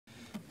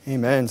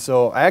Amen.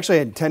 So I actually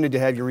intended to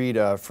have you read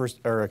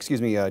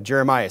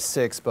Jeremiah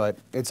 6, but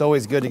it's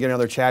always good to get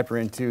another chapter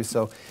into.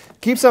 So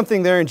keep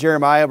something there in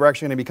Jeremiah. We're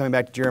actually going to be coming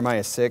back to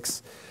Jeremiah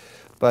 6,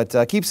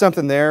 but keep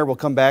something there. We'll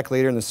come back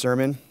later in the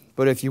sermon.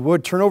 But if you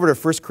would, turn over to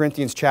 1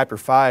 Corinthians chapter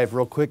 5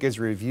 real quick as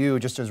a review,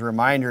 just as a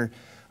reminder.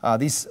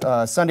 These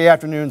Sunday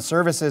afternoon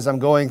services, I'm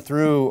going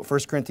through 1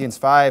 Corinthians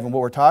 5, and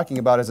what we're talking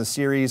about is a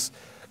series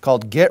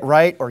called Get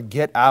Right or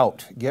Get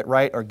Out. Get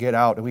Right or Get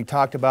Out. And we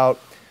talked about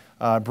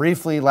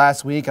briefly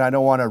last week, and I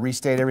don't want to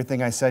restate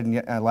everything I said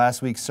in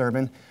last week's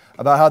sermon,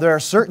 about how there are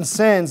certain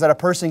sins that a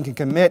person can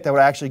commit that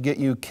would actually get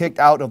you kicked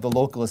out of the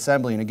local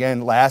assembly. And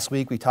again, last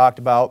week we talked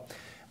about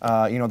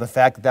the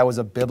fact that that was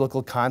a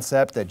biblical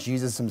concept, that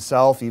Jesus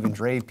himself even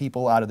drave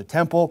people out of the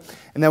temple.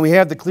 And then we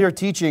have the clear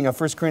teaching of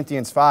 1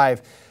 Corinthians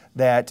 5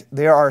 that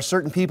there are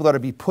certain people that are to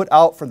be put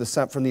out from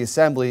the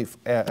assembly,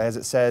 as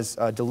it says,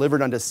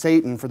 delivered unto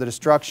Satan for the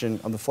destruction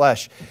of the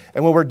flesh.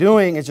 And what we're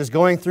doing is just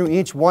going through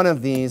each one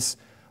of these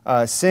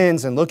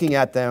sins and looking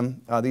at them,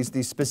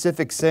 these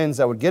specific sins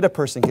that would get a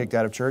person kicked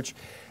out of church.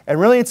 And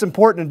really it's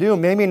important to do,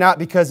 maybe not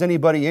because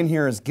anybody in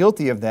here is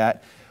guilty of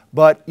that,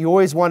 but you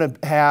always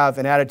want to have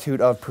an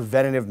attitude of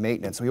preventative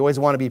maintenance. We always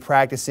want to be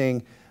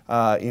practicing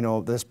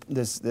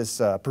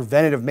this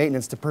preventative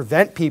maintenance to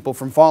prevent people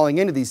from falling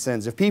into these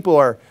sins. If people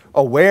are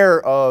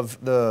aware of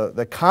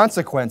the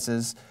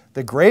consequences,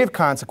 the grave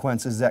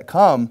consequences that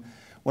come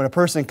when a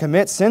person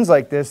commits sins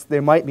like this,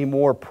 they might be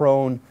more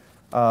prone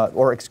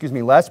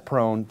less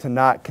prone to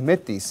not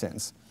commit these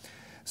sins.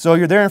 So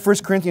you're there in 1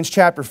 Corinthians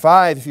chapter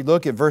 5. If you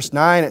look at verse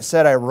 9, it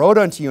said, I wrote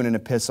unto you in an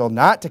epistle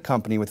not to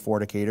company with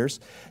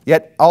fornicators,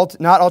 yet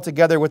not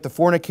altogether with the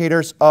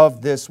fornicators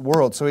of this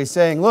world. So he's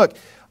saying, look,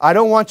 I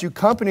don't want you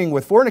companying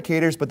with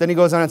fornicators, but then he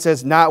goes on and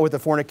says, not with the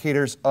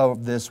fornicators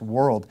of this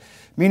world.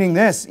 Meaning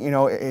this, he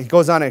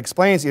goes on and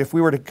explains, if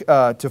we were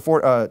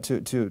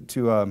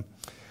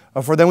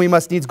for then we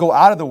must needs go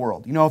out of the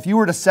world. If you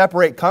were to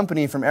separate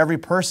company from every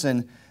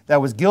person that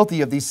was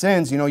guilty of these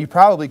sins, you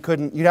probably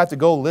couldn't, you'd have to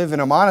go live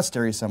in a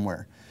monastery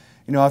somewhere.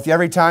 If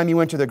every time you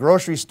went to the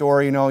grocery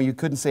store, you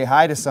couldn't say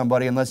hi to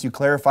somebody unless you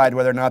clarified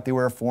whether or not they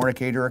were a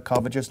fornicator, a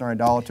covetous, or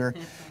an idolater.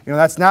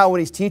 That's not what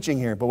he's teaching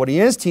here. But what he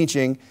is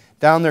teaching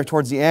down there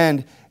towards the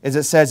end is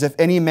it says, if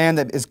any man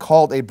that is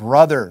called a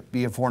brother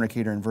be a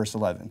fornicator in verse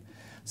 11.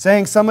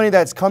 Saying somebody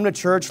that's come to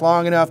church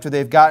long enough till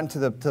they've gotten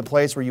to the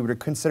place where you would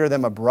consider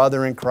them a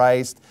brother in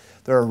Christ,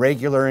 they're a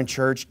regular in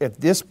church.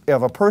 If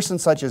a person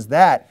such as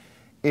that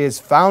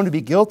is found to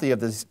be guilty of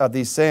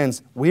these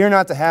sins, we are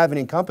not to have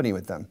any company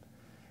with them.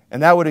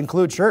 And that would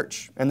include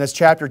church. And this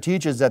chapter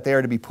teaches that they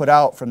are to be put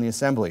out from the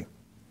assembly.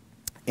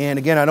 And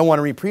again, I don't want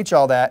to re-preach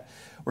all that.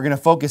 We're going to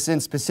focus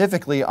in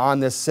specifically on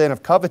this sin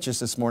of covetousness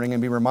this morning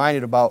and be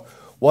reminded about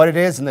what it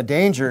is and the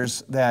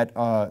dangers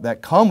that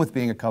come with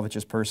being a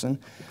covetous person.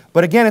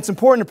 But again, it's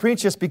important to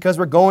preach this because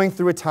we're going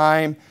through a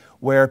time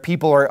where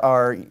people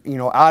are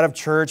out of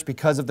church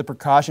because of the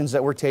precautions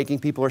that we're taking.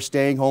 People are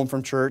staying home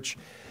from church.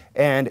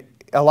 And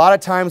a lot of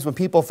times when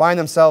people find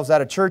themselves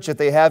out of church, if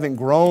they haven't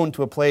grown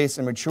to a place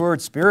and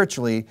matured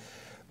spiritually,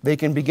 they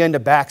can begin to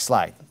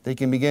backslide. They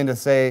can begin to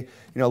say,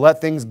 let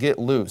things get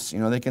loose.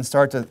 They can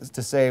start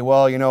to say,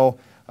 well,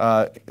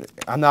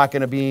 I'm not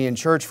going to be in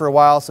church for a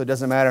while, so it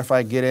doesn't matter if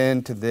I get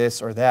into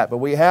this or that. But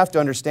what you have to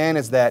understand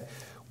is that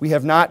we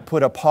have not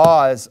put a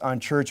pause on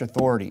church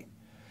authority.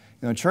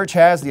 Church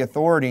has the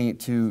authority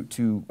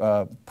to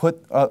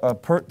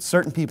put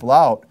certain people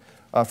out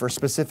for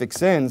specific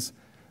sins,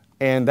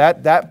 and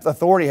that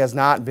authority has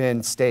not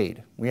been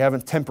stayed. We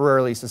haven't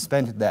temporarily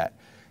suspended that.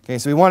 Okay,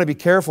 so we want to be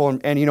careful,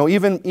 and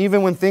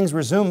even when things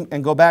resume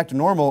and go back to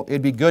normal,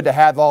 it'd be good to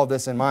have all of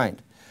this in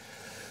mind.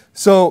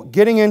 So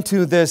getting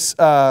into this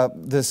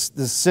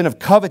sin of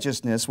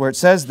covetousness, where it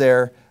says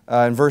there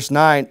in verse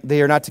 9,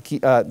 they are not to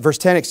keep, verse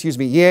 10,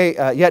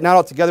 yet not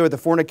altogether with the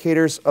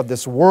fornicators of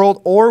this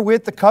world, or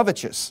with the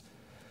covetous,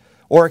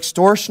 or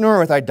extortioner, or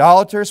with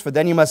idolaters, for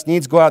then you must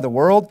needs go out of the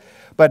world.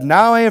 But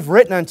now I have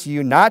written unto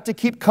you not to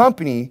keep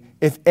company,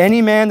 if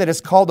any man that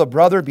is called a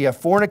brother be a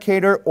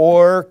fornicator,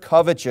 or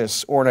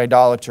covetous, or an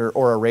idolater,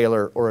 or a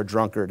railer, or a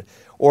drunkard,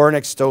 or an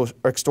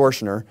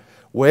extortioner.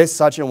 With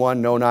such an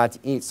one know not to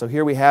eat. So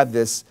here we have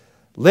this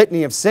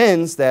litany of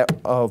sins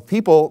of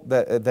people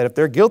that if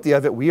they're guilty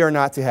of it, we are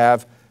not to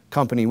have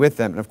company with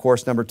them. And of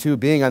course, number 2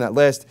 being on that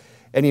list,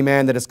 any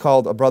man that is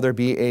called a brother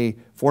be a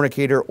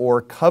fornicator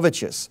or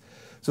covetous.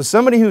 So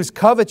somebody who's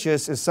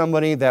covetous is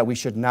somebody that we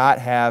should not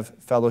have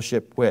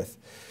fellowship with.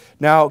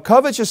 Now,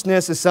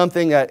 covetousness is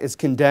something that is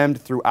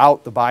condemned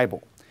throughout the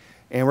Bible.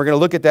 And we're going to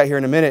look at that here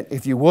in a minute.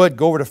 If you would,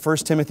 go over to 1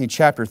 Timothy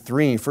chapter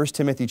 3. 1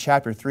 Timothy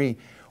chapter 3.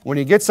 When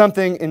you get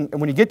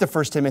when you get to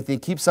 1 Timothy,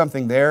 keep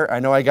something there. I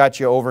know I got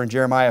you over in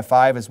Jeremiah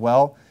 5 as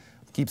well.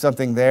 Keep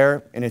something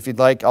there. And if you'd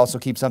like, also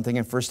keep something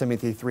in 1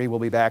 Timothy 3. We'll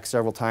be back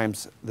several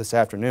times this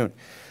afternoon.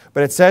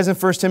 But it says in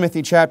 1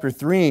 Timothy chapter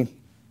 3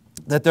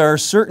 that there are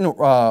certain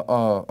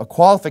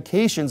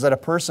qualifications that a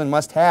person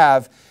must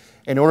have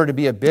in order to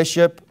be a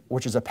bishop,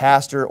 which is a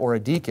pastor, or a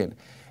deacon.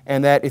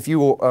 and that if you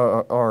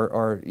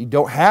you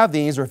don't have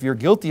these, or if you're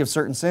guilty of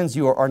certain sins,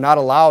 you are not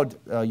allowed,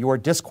 you are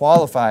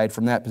disqualified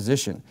from that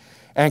position.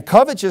 And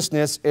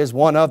covetousness is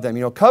one of them.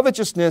 You know,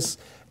 covetousness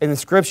in the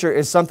Scripture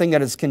is something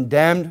that is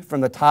condemned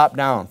from the top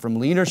down, from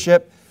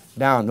leadership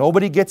down.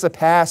 Nobody gets a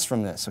pass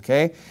from this,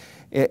 okay?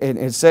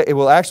 It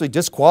will actually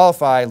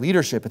disqualify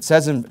leadership. It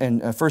says in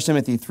 1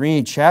 Timothy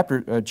 3,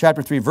 chapter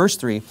 3, verse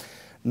 3,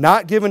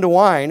 not given to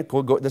wine,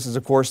 this is,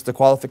 of course, the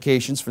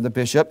qualifications for the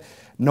bishop,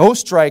 no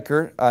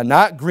striker,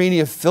 not greedy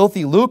of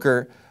filthy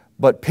lucre,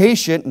 but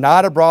patient,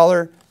 not a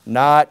brawler,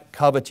 not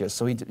covetous.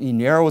 So he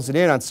narrows it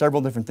in on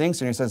several different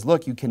things, and he says,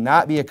 look, you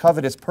cannot be a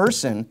covetous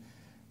person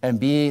and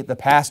be the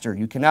pastor.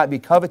 You cannot be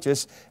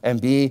covetous and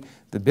be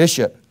the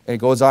bishop. And it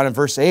goes on in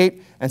verse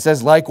 8 and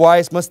says,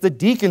 likewise must the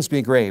deacons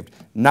be graved,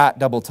 not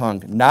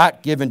double-tongued,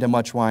 not given to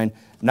much wine,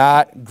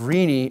 not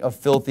greedy of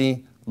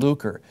filthy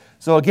lucre.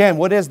 So again,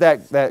 what is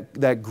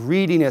that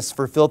greediness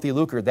for filthy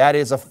lucre? That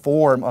is a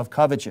form of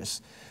covetous,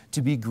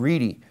 to be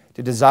greedy,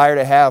 to desire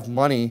to have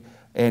money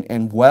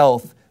and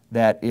wealth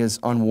that is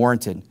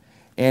unwarranted.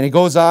 And it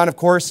goes on, of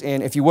course,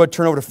 and if you would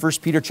turn over to 1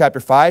 Peter chapter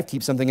 5,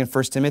 keep something in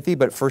 1 Timothy,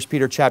 but 1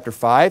 Peter chapter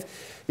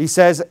 5, he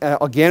says,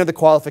 again of the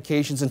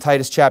qualifications in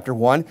Titus chapter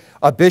 1,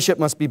 a bishop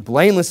must be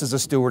blameless as a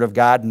steward of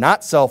God,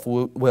 not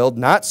self-willed,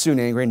 not soon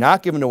angry,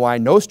 not given to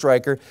wine, no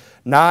striker,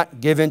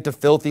 not given to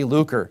filthy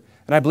lucre.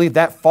 And I believe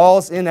that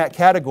falls in that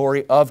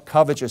category of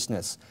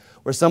covetousness,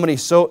 where somebody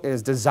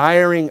is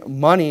desiring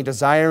money,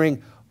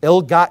 desiring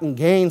ill-gotten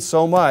gain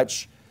so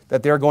much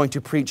that they're going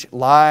to preach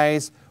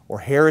lies or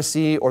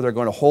heresy, or they're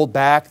going to hold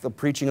back the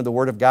preaching of the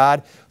Word of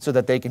God so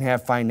that they can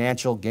have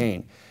financial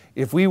gain.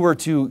 If we were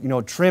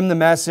to, trim the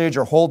message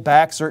or hold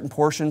back certain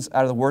portions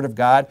out of the Word of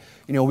God,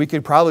 we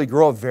could probably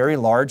grow a very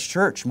large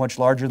church, much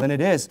larger than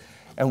it is.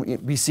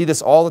 And we see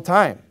this all the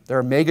time. There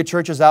are mega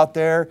churches out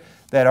there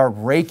that are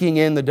raking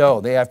in the dough.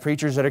 They have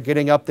preachers that are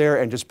getting up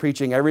there and just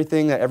preaching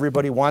everything that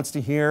everybody wants to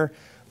hear.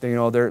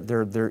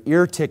 They're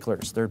ear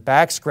ticklers. They're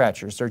back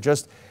scratchers. They're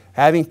just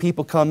having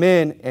people come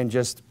in and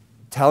just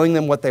telling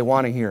them what they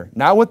want to hear.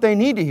 Not what they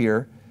need to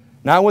hear,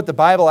 not what the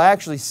Bible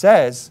actually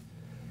says.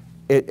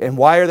 And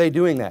why are they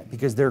doing that?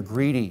 Because they're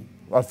greedy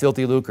of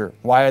filthy lucre.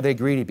 Why are they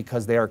greedy?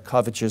 Because they are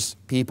covetous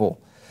people.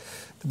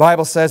 The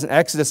Bible says in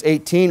Exodus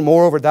 18,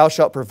 moreover, thou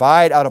shalt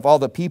provide out of all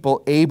the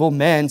people able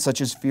men such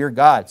as fear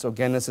God. So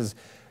again, this is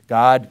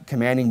God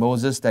commanding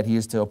Moses that he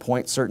is to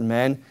appoint certain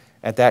men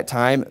at that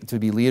time to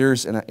be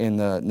leaders in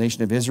the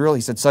nation of Israel.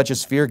 He said, such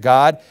as fear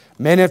God,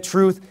 men of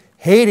truth,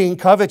 hating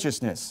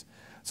covetousness.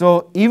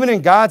 So even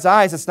in God's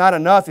eyes, it's not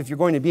enough if you're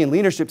going to be in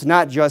leadership to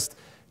not just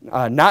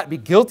not be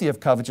guilty of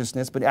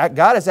covetousness, but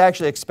God is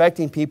actually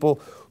expecting people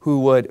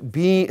who would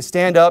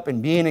stand up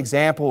and be an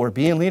example or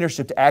be in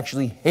leadership to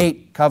actually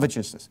hate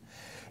covetousness.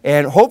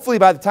 And hopefully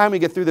by the time we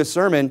get through this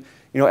sermon,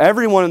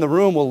 everyone in the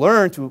room will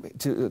learn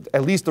to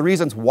at least the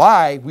reasons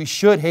why we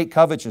should hate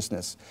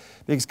covetousness.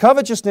 Because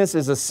covetousness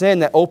is a sin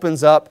that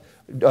opens up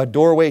a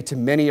doorway to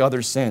many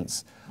other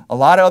sins. A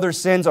lot of other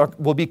sins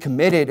will be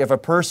committed if a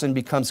person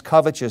becomes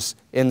covetous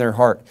in their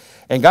heart.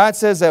 And God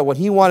says that when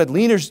He wanted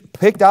leaders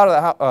picked out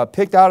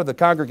of the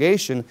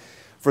congregation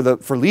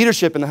for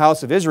leadership in the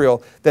house of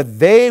Israel, that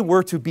they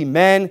were to be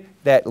men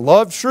that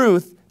loved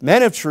truth,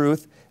 men of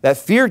truth, that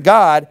feared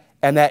God,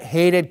 and that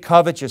hated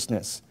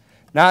covetousness.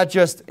 Not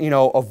just,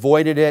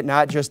 avoided it,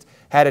 not just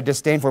had a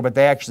disdain for it, but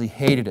they actually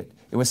hated it.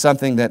 It was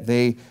something that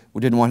they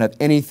didn't want to have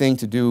anything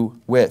to do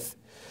with.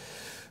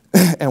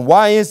 And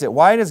why is it?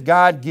 Why does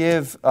God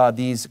give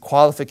these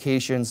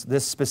qualifications,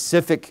 this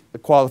specific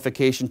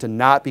qualification to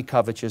not be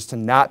covetous, to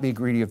not be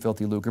greedy of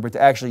filthy lucre, but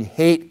to actually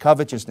hate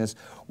covetousness?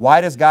 Why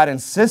does God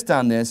insist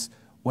on this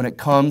when it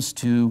comes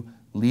to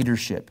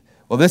leadership?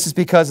 Well, this is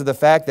because of the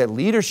fact that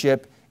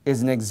leadership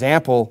is an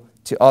example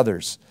to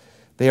others.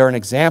 They are an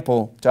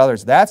example to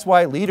others. That's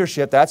why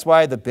leadership, that's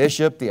why the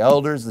bishop, the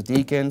elders, the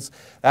deacons,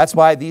 that's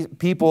why these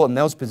people in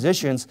those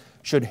positions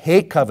should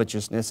hate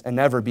covetousness and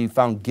never be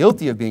found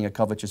guilty of being a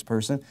covetous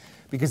person,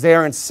 because they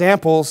are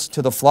ensamples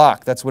to the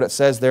flock. That's what it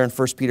says there in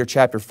 1 Peter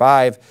chapter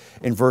 5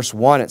 in verse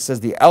 1. It says,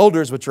 the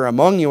elders which are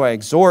among you I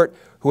exhort,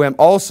 who am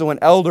also an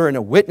elder and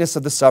a witness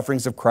of the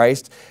sufferings of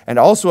Christ, and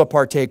also a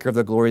partaker of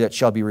the glory that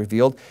shall be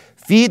revealed.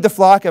 Feed the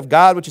flock of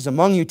God which is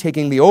among you,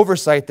 taking the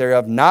oversight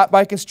thereof, not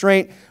by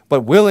constraint,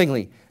 but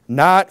willingly,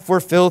 not for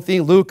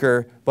filthy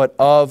lucre, but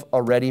of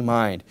a ready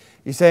mind.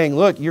 He's saying,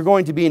 look, you're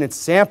going to be an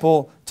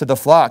example to the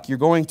flock. You're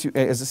going to,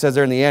 as it says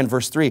there in the end,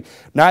 verse 3,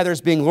 neither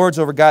as being lords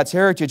over God's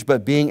heritage,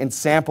 but being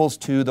ensamples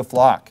to the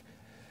flock.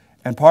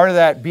 And part of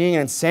that being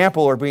an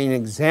ensample, or being an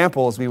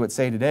example, as we would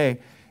say today,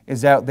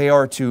 is that they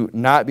are to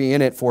not be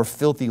in it for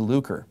filthy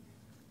lucre,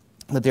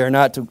 that they are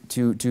not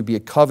to be a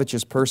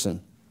covetous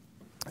person.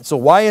 So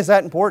why is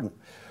that important?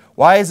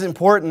 Why is it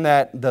important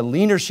that the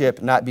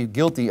leadership not be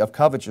guilty of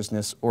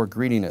covetousness or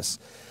greediness?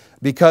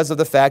 Because of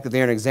the fact that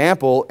they are an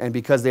example, and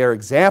because they are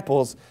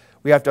examples,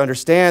 we have to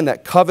understand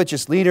that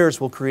covetous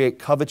leaders will create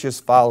covetous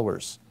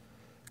followers.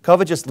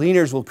 Covetous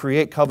leaders will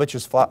create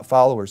covetous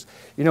followers.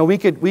 You know, we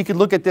could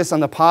look at this on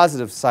the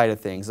positive side of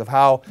things, of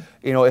how,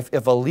 you know,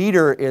 if a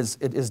leader is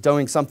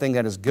doing something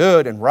that is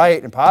good and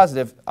right and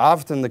positive,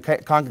 often the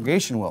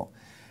congregation will.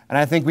 And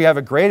I think we have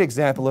a great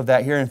example of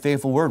that here in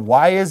Faithful Word.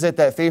 Why is it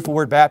that Faithful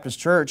Word Baptist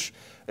Church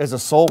is a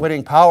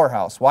soul-winning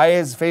powerhouse? Why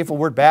is Faithful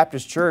Word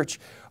Baptist Church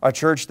a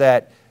church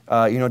that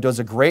you know, does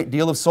a great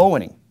deal of soul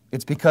winning?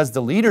 It's because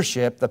the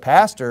leadership, the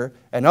pastor,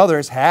 and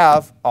others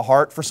have a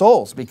heart for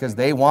souls because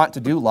they want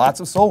to do lots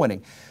of soul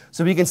winning.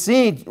 So we can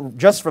see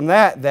just from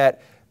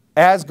that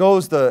as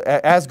goes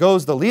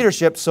the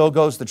leadership, so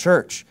goes the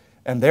church.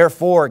 And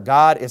therefore,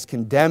 God is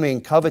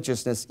condemning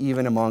covetousness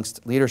even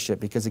amongst leadership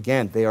because,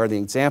 again, they are the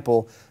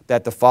example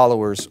that the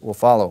followers will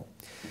follow.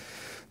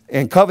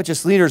 And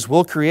covetous leaders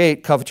will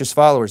create covetous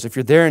followers. If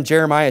you're there in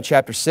Jeremiah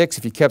chapter 6,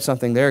 if you kept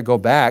something there, go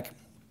back.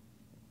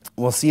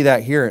 We'll see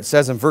that here. It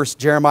says in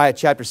Jeremiah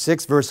chapter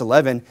 6, verse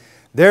 11,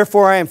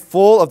 "Therefore I am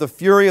full of the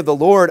fury of the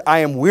Lord. I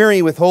am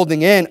weary with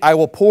holding in. I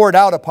will pour it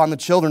out upon the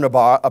children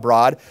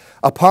abroad,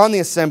 upon the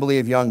assembly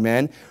of young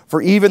men.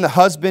 For even the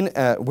husband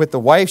with the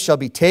wife shall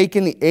be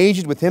taken, the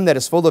aged with him that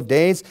is full of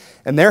days,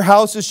 and their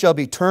houses shall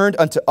be turned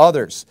unto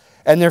others,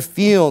 and their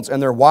fields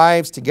and their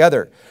wives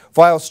together.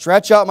 For I will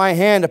stretch out my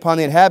hand upon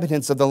the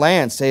inhabitants of the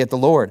land, saith the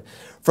Lord.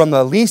 From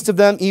the least of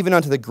them even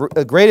unto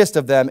the greatest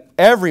of them,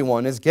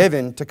 everyone is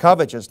given to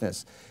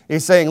covetousness."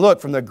 He's saying, look,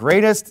 from the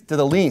greatest to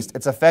the least,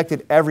 it's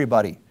affected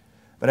everybody.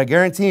 But I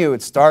guarantee you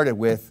it started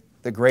with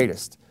the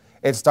greatest.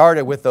 It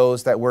started with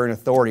those that were in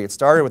authority. It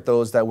started with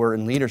those that were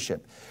in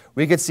leadership.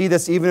 We could see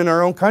this even in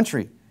our own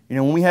country. You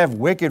know, when we have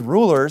wicked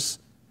rulers,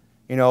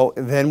 you know,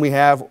 then we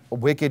have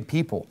wicked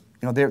people.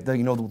 You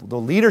know, the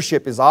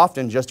leadership is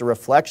often just a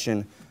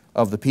reflection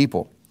of the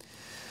people.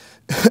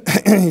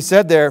 He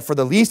said there, "For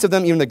the least of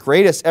them, even the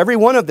greatest, every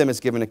one of them is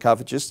given to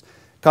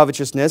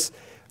covetousness.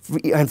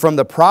 And from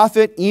the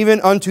prophet even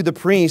unto the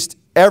priest,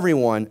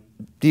 everyone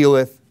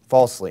dealeth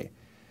falsely."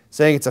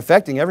 Saying it's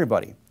affecting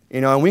everybody. You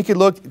know, and we could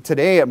look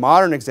today at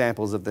modern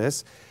examples of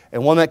this.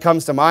 And one that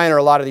comes to mind are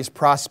a lot of these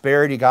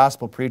prosperity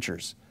gospel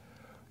preachers.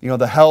 You know,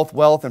 the health,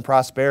 wealth, and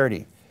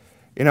prosperity.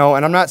 You know,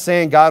 and I'm not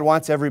saying God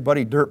wants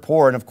everybody dirt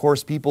poor. And of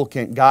course,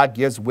 God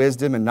gives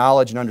wisdom and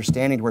knowledge and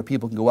understanding to where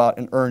people can go out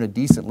and earn a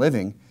decent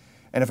living.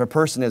 And if a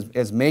person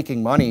is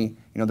making money,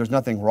 you know, there's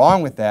nothing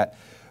wrong with that.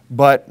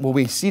 But what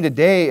we see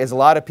today is a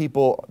lot of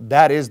people,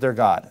 that is their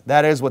God.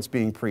 That is what's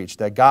being preached,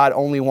 that God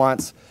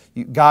wants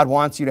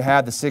you to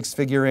have the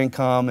six-figure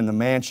income and the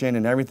mansion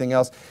and everything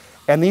else.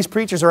 And these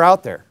preachers are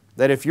out there,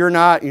 that if you're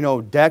not, you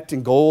know, decked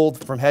in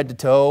gold from head to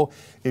toe,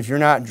 if you're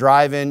not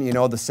driving, you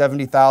know, the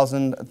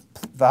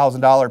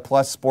 $70,000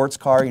 plus sports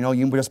car, you know,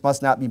 you just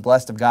must not be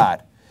blessed of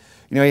God.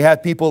 You know, you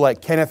have people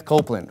like Kenneth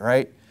Copeland,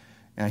 right?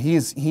 Now,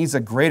 he's a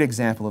great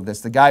example of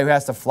this. The guy who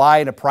has to fly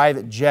in a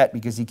private jet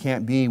because he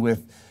can't be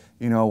with,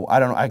 you know, I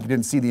don't know, I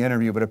didn't see the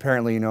interview, but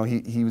apparently, you know,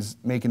 he was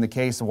making the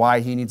case of why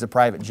he needs a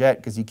private jet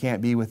because he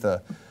can't be with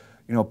a,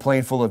 you know,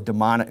 plane full of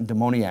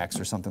demoniacs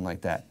or something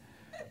like that.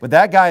 But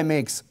that guy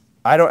makes,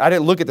 I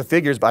didn't look at the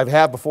figures, but I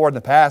have before in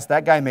the past,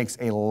 that guy makes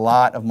a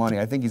lot of money.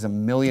 I think he's a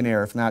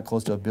millionaire, if not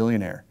close to a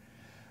billionaire.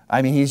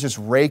 I mean, he's just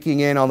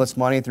raking in all this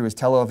money through his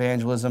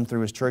televangelism,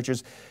 through his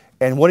churches.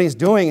 And what he's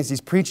doing is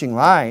he's preaching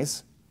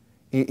lies.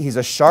 He's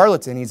a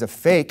charlatan, he's a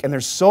fake, and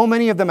there's so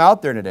many of them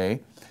out there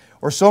today,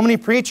 or so many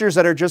preachers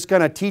that are just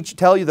going to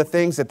tell you the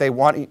things that they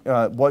want,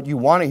 what you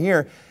want to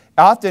hear.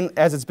 Often,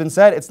 as it's been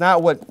said, it's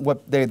not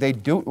what they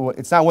do,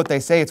 it's not what they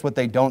say, it's what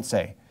they don't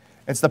say.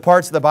 It's the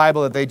parts of the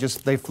Bible that they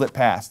flip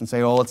past and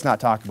say, oh, let's not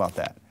talk about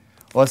that.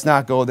 Well, let's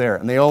not go there.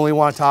 And they only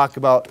want to talk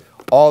about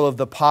all of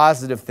the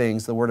positive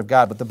things, the Word of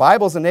God. But the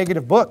Bible is a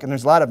negative book, and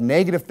there's a lot of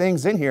negative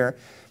things in here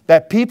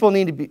that people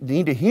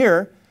need to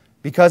hear,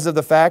 because of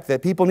the fact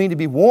that people need to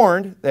be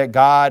warned that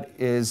God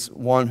is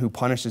one who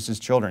punishes His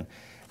children.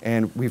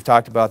 And we've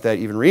talked about that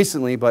even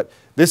recently, but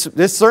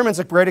this sermon's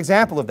a great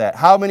example of that.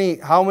 How many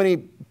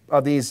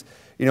of these,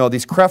 you know,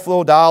 these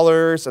Creflo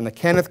Dollars and the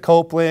Kenneth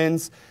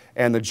Copelands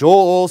and the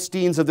Joel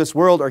Osteens of this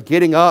world are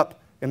getting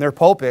up in their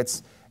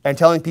pulpits and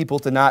telling people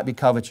to not be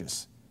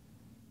covetous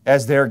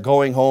as they're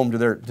going home to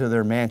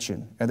their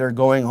mansion, and they're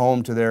going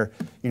home to their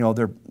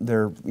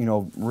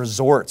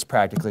resorts,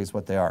 practically is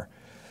what they are.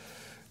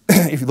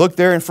 If you look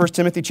there in 1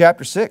 Timothy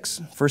chapter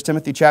 6, 1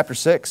 Timothy chapter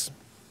 6,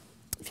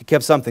 if you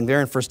kept something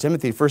there in 1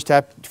 Timothy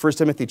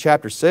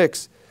chapter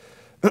 6,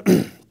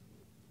 the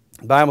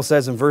Bible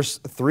says in verse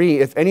 3,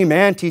 "If any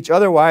man teach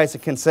otherwise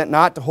and consent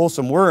not to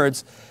wholesome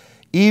words,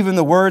 even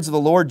the words of the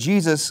Lord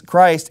Jesus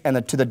Christ,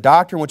 and to the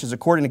doctrine which is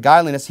according to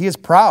godliness, he is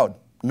proud,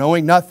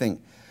 knowing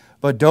nothing,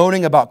 but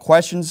doting about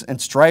questions and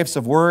strifes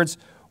of words,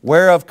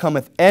 whereof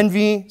cometh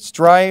envy,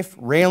 strife,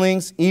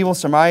 railings, evil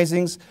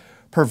surmisings,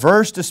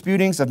 perverse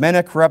disputings of men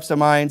of corrupt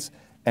minds,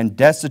 and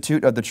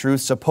destitute of the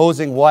truth,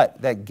 supposing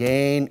what? That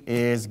gain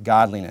is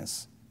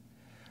godliness."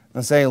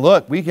 I'm saying,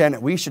 look, we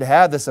should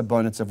have this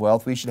abundance of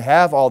wealth. We should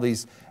have all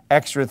these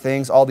extra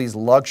things, all these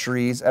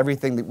luxuries,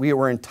 everything that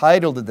we're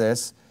entitled to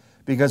this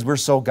because we're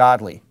so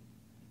godly.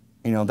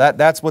 You know,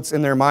 that's what's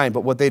in their mind.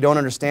 But what they don't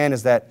understand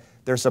is that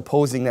they're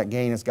supposing that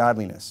gain is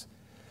godliness.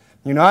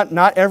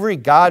 Not every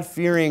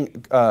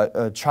God-fearing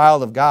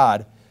child of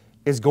God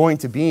is going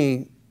to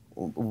be,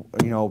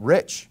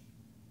 rich.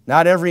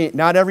 Not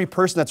every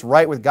person that's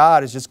right with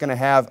God is just going to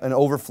have an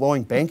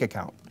overflowing bank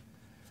account.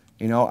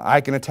 I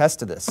can attest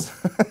to this,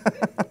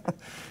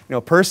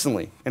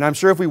 personally. And I'm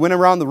sure if we went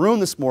around the room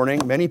this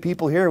morning, many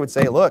people here would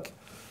say, look,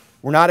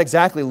 we're not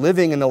exactly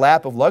living in the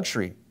lap of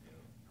luxury,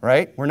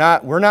 right? We're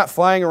not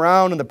flying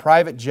around in the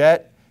private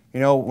jet.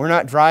 We're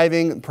not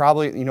driving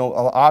probably,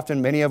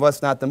 often many of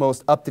us not the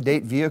most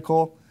up-to-date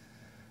vehicle.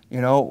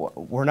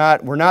 We're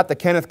not the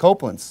Kenneth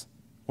Copelands.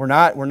 We're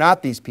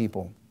not these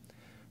people,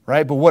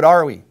 right? But what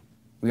are we?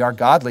 We are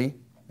godly.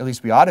 At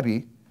least we ought to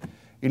be.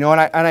 And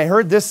I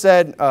heard this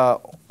said a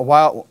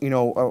while.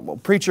 A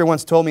preacher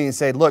once told me, he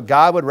said, "Look,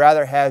 God would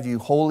rather have you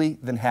holy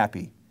than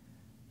happy.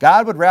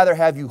 God would rather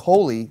have you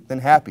holy than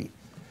happy."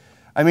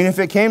 I mean, if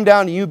it came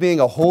down to you being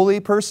a holy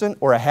person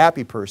or a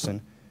happy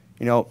person,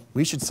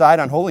 we should side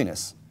on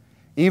holiness.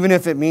 Even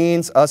if it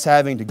means us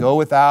having to go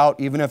without,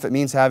 even if it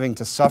means having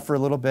to suffer a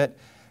little bit,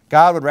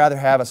 God would rather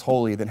have us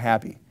holy than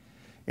happy.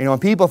 When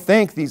people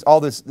think all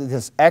this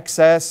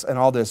excess and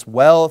all this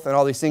wealth and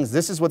all these things,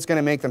 this is what's going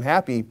to make them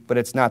happy, but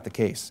it's not the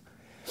case.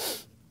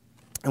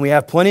 And we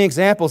have plenty of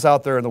examples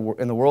out there in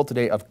the world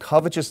today of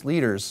covetous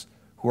leaders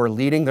who are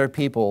leading their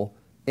people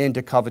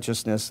into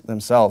covetousness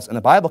themselves. And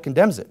the Bible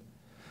condemns it.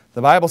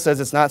 The Bible says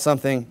it's not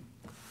something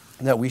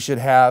that we should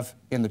have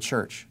in the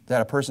church,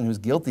 that a person who's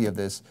guilty of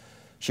this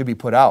should be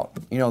put out.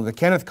 The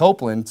Kenneth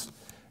Copeland,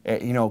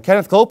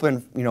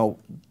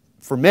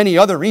 for many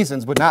other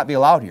reasons would not be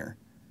allowed here.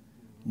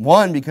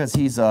 One, because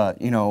he's,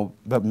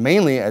 but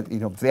mainly,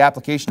 the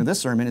application of this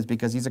sermon is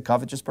because he's a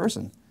covetous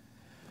person.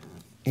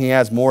 He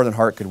has more than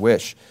heart could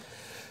wish.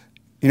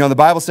 The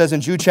Bible says in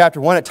Jude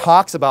chapter 1, it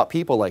talks about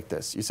people like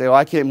this. You say, well,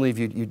 I can't believe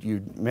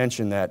you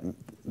mentioned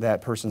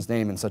that person's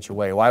name in such a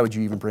way. Why would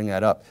you even bring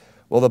that up?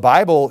 Well, the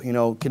Bible,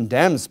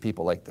 condemns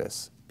people like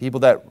this.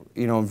 People that,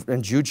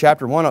 in Jude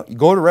chapter 1, you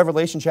go to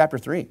Revelation chapter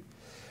 3.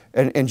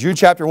 And in Jude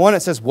chapter 1, it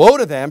says, "Woe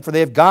to them, for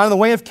they have gone in the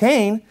way of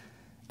Cain,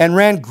 and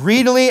ran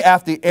greedily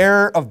after the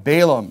error of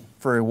Balaam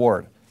for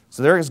reward."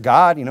 So there is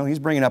God, he's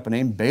bringing up a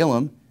name,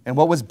 Balaam. And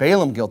what was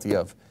Balaam guilty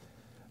of?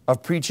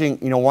 Of preaching,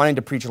 wanting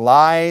to preach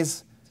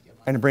lies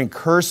and to bring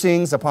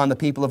cursings upon the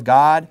people of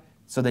God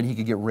so that he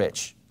could get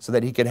rich, so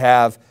that he could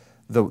have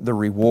the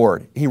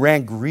reward. He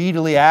ran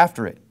greedily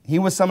after it. He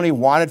was somebody who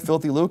wanted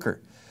filthy lucre.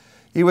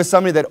 He was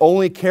somebody that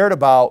only cared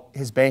about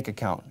his bank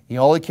account. He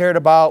only cared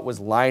about was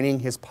lining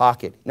his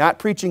pocket, not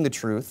preaching the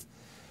truth,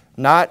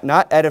 not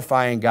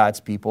edifying God's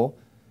people.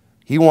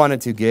 He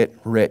wanted to get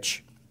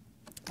rich.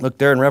 Look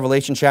there in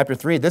Revelation chapter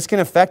 3. This can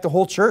affect the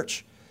whole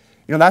church.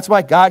 That's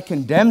why God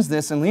condemns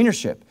this in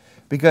leadership,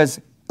 because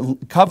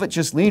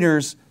covetous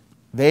leaders,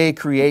 they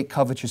create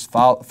covetous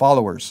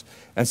followers.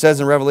 And it says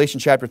in Revelation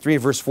chapter 3,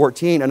 verse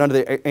 14, "And unto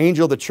the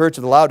angel of the church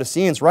of the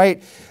Laodiceans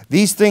write,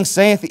 These things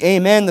saith the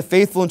Amen, the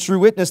faithful and true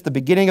witness, the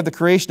beginning of the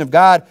creation of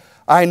God.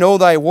 I know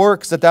thy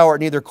works, that thou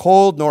art neither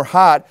cold nor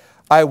hot.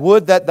 I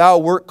would that thou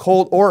wert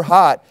cold or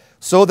hot.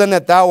 So then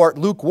that thou art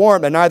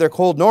lukewarm, and neither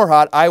cold nor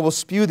hot, I will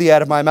spew thee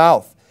out of my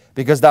mouth.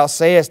 Because thou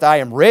sayest, I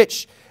am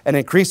rich, and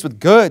increase with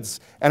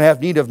goods, and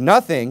have need of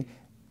nothing."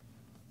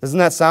 Doesn't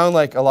that sound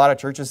like a lot of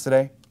churches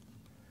today?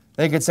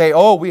 They could say,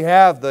 oh, we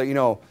have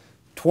the,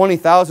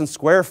 20,000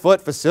 square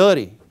foot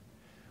facility.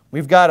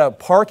 We've got a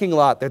parking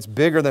lot that's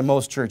bigger than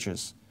most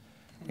churches.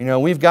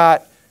 We've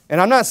got, and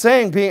I'm not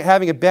saying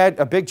having a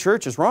big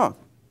church is wrong.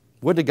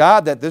 Would to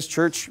God that this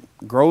church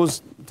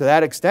grows to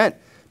that extent,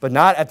 but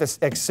not at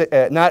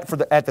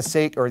the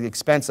sake or the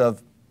expense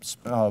of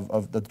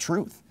the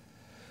truth.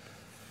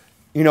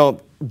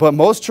 But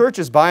most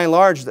churches, by and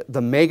large,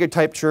 the mega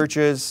type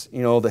churches, the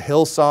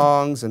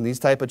Hillsongs and these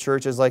type of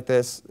churches like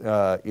this,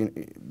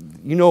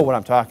 you know what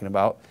I'm talking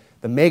about.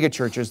 The mega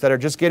churches that are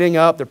just getting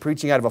up, they're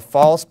preaching out of a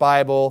false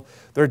Bible,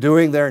 they're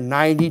doing their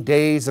 90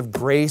 Days of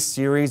Grace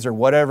series or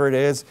whatever it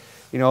is,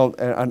 a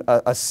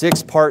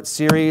 6-part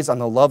series on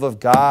the love of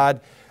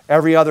God.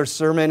 Every other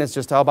sermon is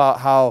just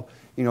about how,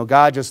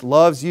 God just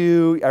loves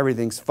you,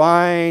 everything's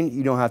fine,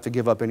 you don't have to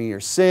give up any of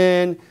your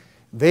sin.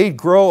 They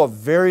grow a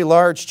very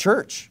large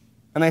church.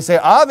 And they say,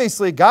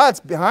 obviously, God's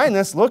behind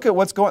this. Look at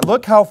what's going on.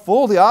 Look how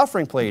full the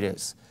offering plate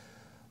is.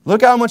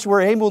 Look how much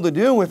we're able to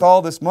do with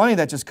all this money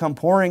that just come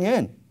pouring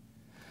in.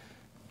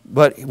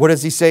 But what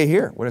does he say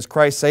here? What does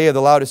Christ say of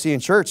the Laodicean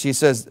church? He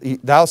says,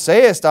 "Thou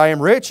sayest, I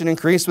am rich and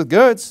increase with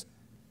goods,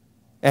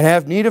 and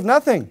have need of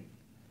nothing."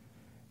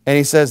 And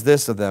he says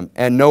this of them,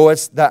 "And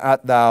knowest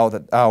that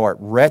thou art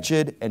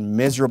wretched and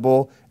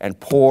miserable and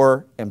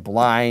poor and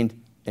blind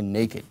and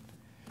naked."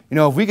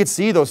 If we could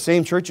see those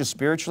same churches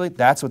spiritually,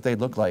 that's what they'd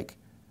look like.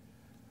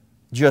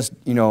 Just,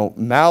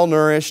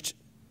 malnourished,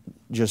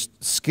 just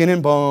skin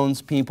and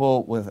bones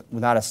people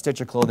without a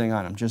stitch of clothing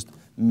on them. Just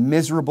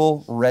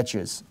miserable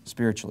wretches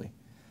spiritually.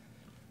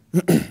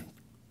 And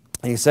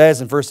he says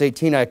in verse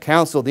 18, "I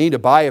counsel thee to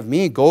buy of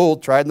me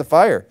gold tried in the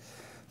fire,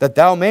 that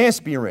thou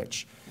mayest be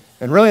rich."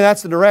 And really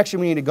that's the direction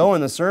we need to go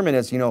in the sermon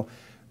is,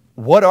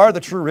 what are the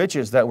true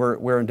riches that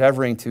we're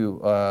endeavoring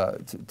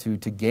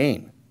to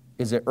gain?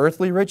 Is it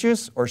earthly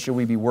riches, or should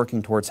we be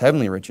working towards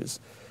heavenly riches?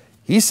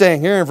 He's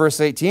saying here in verse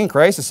 18,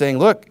 Christ is saying,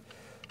 look,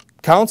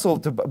 counsel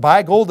to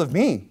buy gold of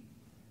me,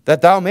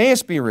 that thou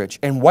mayest be rich,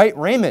 and white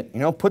raiment,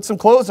 put some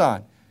clothes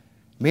on.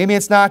 Maybe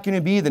it's not going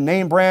to be the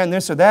name brand,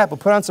 this or that, but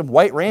put on some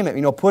white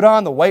raiment. Put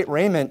on the white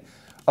raiment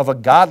of a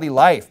godly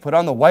life. Put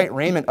on the white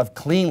raiment of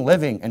clean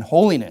living and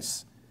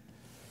holiness.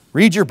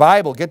 Read your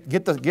Bible. Get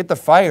the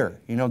fire.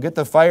 Get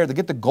the fire.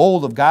 Get the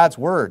gold of God's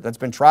word that's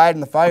been tried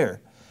in the fire.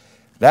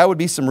 That would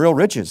be some real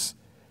riches.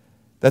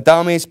 That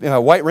thou mayest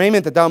white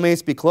raiment, that thou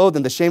mayest be clothed,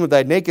 and the shame of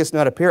thy nakedness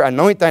not appear.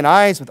 Anoint thine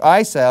eyes with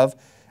eye salve,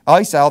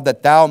 that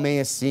thou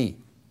mayest see.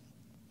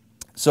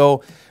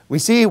 So we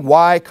see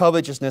why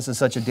covetousness is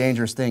such a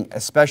dangerous thing,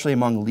 especially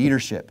among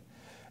leadership,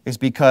 is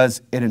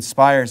because it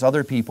inspires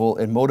other people,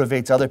 it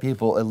motivates other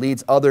people, it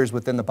leads others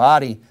within the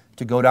body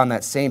to go down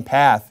that same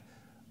path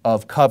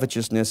of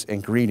covetousness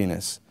and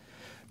greediness.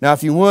 Now,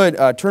 if you would,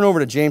 turn over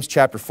to James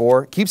chapter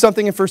 4. Keep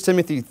something in 1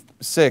 Timothy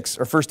 6,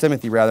 or 1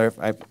 Timothy rather.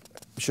 I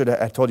should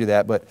have told you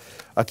that, but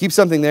keep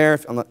something there.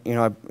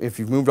 If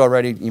you've moved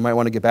already, you might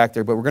want to get back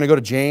there. But we're going to go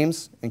to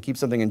James and keep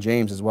something in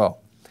James as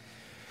well.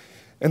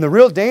 And the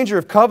real danger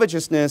of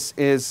covetousness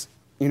is,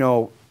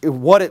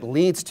 what it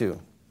leads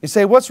to. You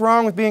say, what's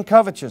wrong with being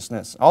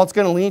covetousness? All it's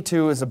going to lead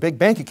to is a big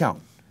bank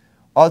account.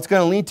 All it's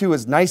going to lead to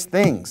is nice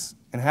things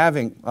and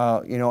having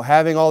all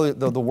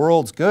the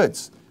world's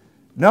goods.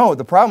 No,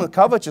 the problem with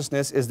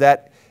covetousness is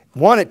that,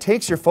 one, it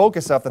takes your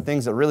focus off the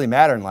things that really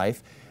matter in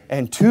life,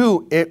 and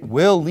two, it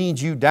will lead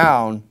you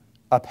down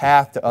a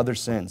path to other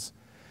sins.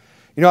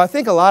 I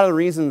think a lot of the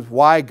reasons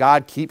why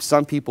God keeps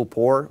some people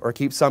poor or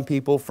keeps some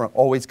people from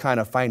always kind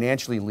of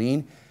financially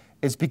lean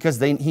is because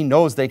He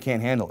knows they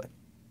can't handle it.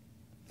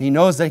 He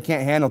knows they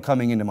can't handle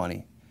coming into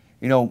money.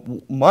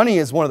 Money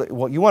is one of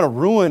the, you want to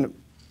ruin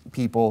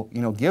people,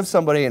 give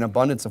somebody an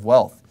abundance of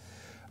wealth.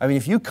 I mean,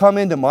 if you come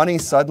into money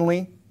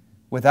suddenly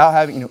without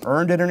having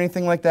earned it or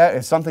anything like that,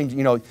 it's something,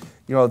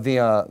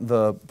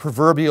 the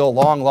proverbial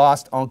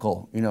long-lost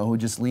uncle, who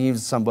just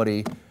leaves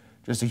somebody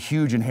just a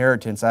huge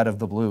inheritance out of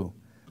the blue.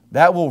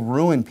 That will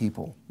ruin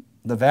people,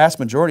 the vast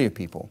majority of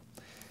people,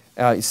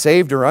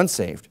 saved or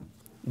unsaved.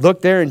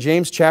 Look there in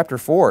James chapter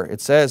 4.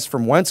 It says,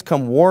 from whence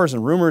come wars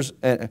and rumors,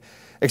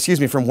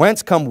 from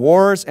whence come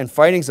wars and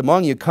fightings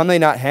among you? Come they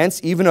not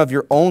hence, even of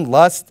your own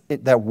lust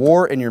that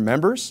war in your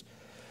members?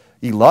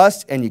 Ye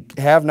lust and ye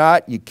have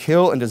not, ye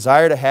kill and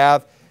desire to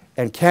have,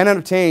 and cannot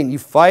obtain. You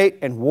fight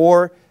and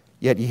war,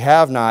 yet ye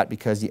have not,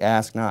 because ye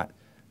ask not.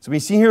 So we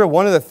see here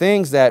one of the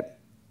things that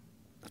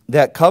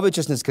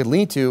covetousness could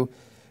lead to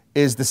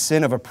is the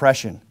sin of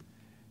oppression.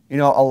 A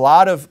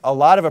lot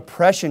of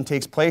oppression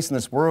takes place in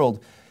this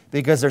world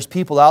because there's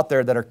people out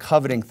there that are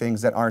coveting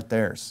things that aren't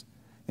theirs.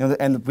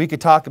 And we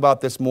could talk about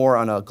this more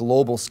on a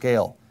global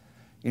scale,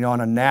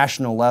 on a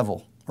national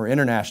level, or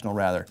international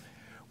rather,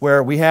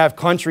 where we have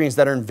countries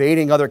that are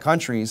invading other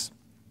countries,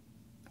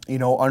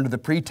 under the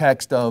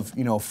pretext of,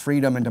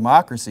 freedom and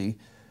democracy,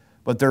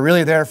 but they're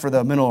really there for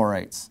the mineral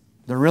rights.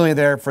 They're really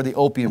there for the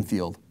opium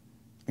field,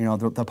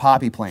 the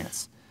poppy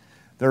plants.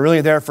 They're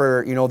really there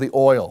for, the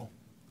oil.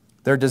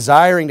 They're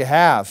desiring to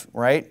have,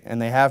 right?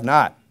 And they have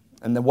not.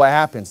 And then what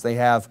happens? They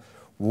have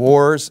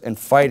wars and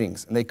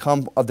fightings, and they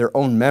come of their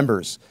own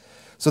members.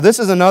 So this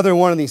is another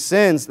one of these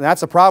sins, and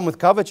that's the problem with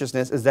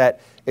covetousness, is that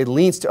it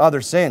leads to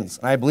other sins.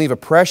 And I believe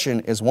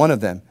oppression is one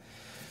of them.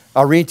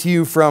 I'll read to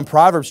you from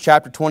Proverbs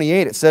chapter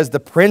 28. It says, the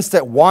prince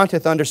that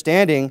wanteth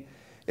understanding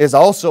is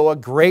also a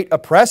great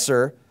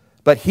oppressor,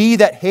 but he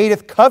that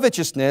hateth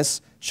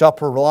covetousness shall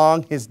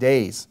prolong his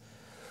days.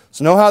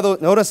 So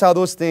notice how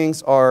those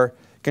things are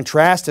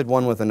contrasted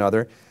one with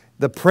another.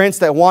 The prince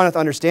that wanteth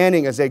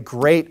understanding is a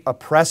great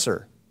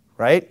oppressor,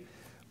 right?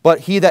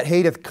 But he that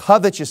hateth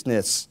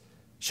covetousness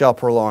shall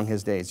prolong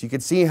his days. You can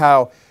see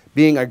how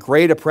being a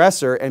great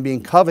oppressor and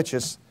being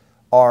covetous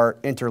are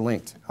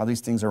interlinked, how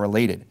these things are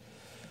related.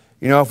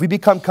 If we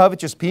become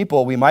covetous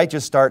people, we might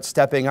just start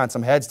stepping on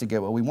some heads to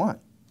get what we want.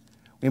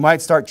 We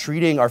might start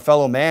treating our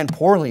fellow man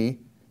poorly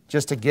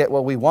just to get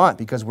what we want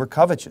because we're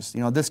covetous.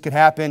 This could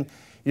happen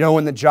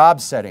in the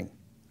job setting,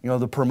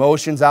 the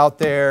promotion's out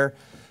there,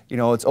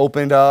 it's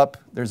opened up,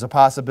 there's a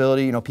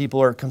possibility,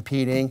 people are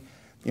competing.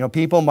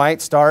 People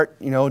might start,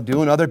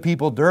 doing other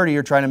people dirty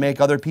or trying to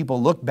make other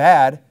people look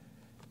bad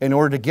in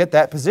order to get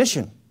that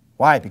position.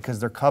 Why? Because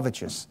they're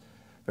covetous.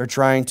 They're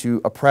trying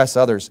to oppress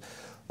others.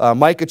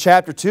 Micah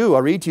chapter 2,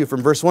 I'll read to you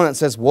from verse 1. It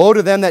says, woe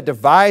to them that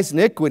devise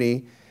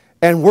iniquity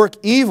and work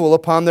evil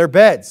upon their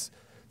beds.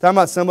 Talking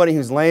about somebody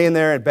who's laying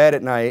there in bed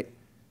at night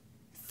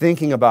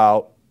thinking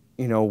about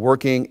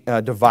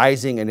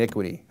devising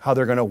iniquity, how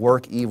they're going to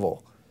work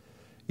evil.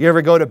 You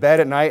ever go to bed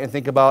at night and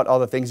think about all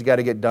the things you got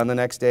to get done the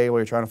next day while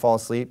you're trying to fall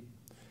asleep?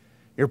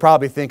 You're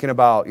probably thinking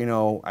about,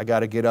 I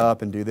got to get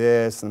up and do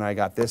this, and I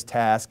got this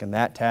task and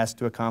that task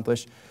to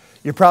accomplish.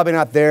 You're probably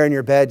not there in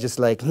your bed just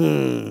like,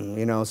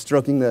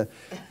 stroking the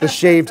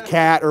shaved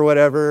cat or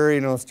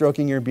whatever,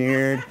 stroking your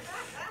beard.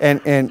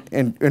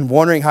 and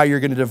wondering how you're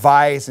going to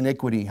devise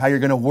iniquity, how you're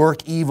going to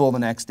work evil the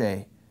next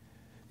day.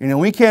 You know,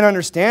 we can't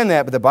understand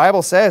that, but the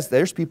Bible says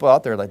there's people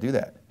out there that do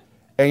that.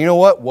 And you know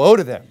what? Woe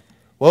to them.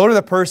 Woe to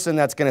the person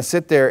that's going to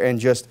sit there and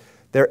just,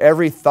 their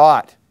every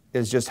thought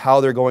is just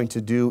how they're going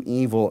to do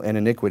evil and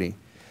iniquity.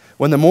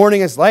 When the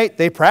morning is light,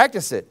 they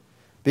practice it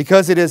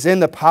because it is in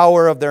the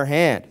power of their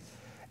hand.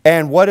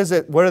 And what is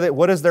it?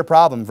 What is their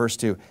problem? Verse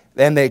 2.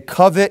 And they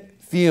covet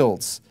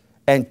fields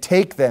and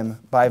take them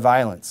by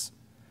violence.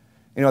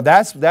 You know,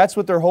 that's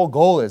what their whole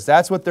goal is.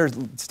 That's what they're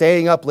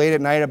staying up late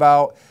at night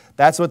about.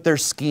 That's what they're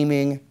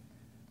scheming,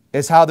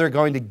 is how they're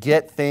going to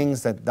get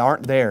things that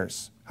aren't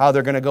theirs. How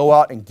they're going to go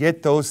out and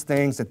get those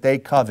things that they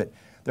covet.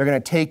 They're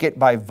going to take it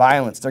by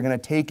violence. They're going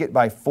to take it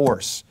by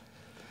force.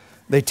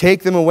 They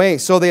take them away.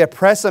 So they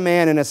oppress a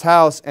man in his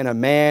house and a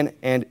man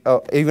and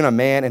even a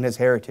man in his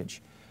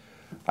heritage.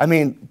 I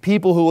mean,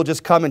 people who will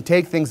just come and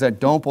take things that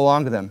don't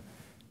belong to them.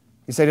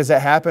 You say, does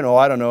that happen? Oh,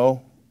 I don't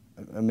know.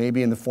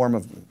 Maybe in the form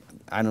of,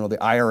 I don't know, the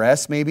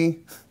IRS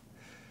maybe?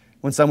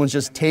 When someone's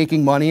just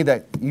taking money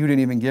that you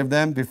didn't even give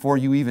them before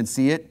you even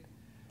see it.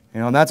 You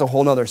know, and that's a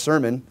whole other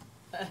sermon.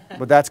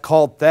 But that's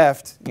called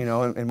theft, you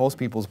know, in most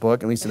people's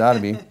book. At least it ought to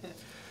be.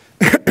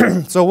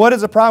 So what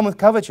is the problem with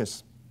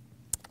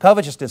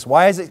covetousness?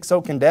 Why is it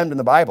so condemned in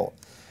the Bible?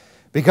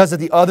 Because of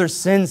the other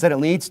sins that it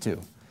leads to.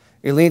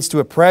 It leads to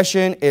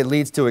oppression. It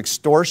leads to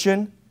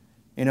extortion.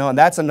 You know, and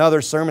that's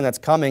another sermon that's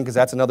coming because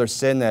that's another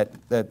sin that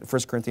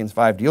 1 Corinthians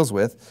 5 deals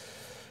with.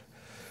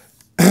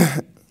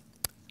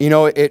 You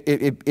know,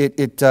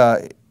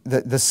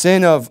 the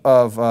sin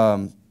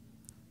of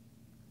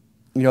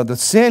you know, the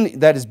sin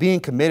that is being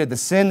committed, the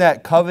sin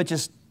that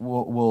covetous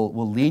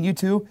will lead you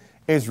to,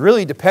 is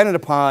really dependent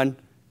upon,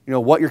 you know,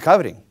 what you're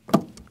coveting.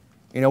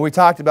 You know, we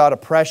talked about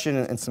oppression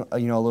and some,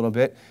 you know, a little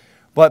bit.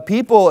 But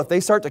people, if they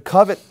start to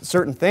covet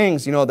certain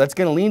things, you know, that's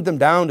going to lead them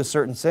down to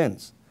certain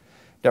sins,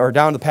 or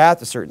down the path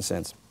to certain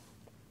sins.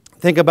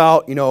 Think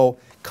about, you know,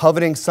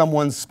 coveting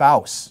someone's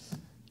spouse.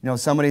 You know,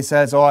 somebody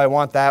says, oh, I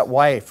want that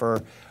wife,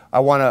 or I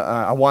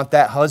want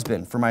that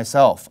husband for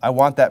myself. I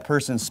want that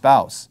person's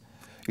spouse.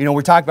 You know,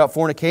 we talked about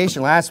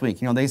fornication last week.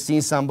 You know, they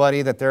see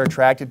somebody that they're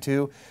attracted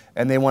to,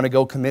 and they want to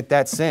go commit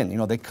that sin. You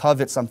know, they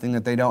covet something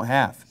that they don't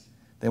have.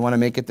 They want to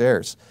make it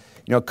theirs.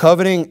 You know,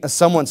 coveting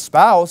someone's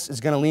spouse is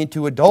going to lead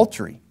to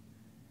adultery.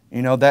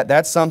 You know,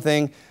 that's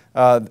something,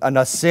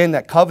 a sin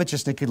that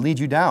covetousness could lead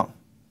you down.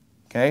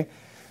 Okay?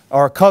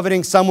 Or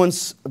coveting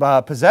someone's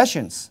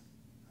possessions,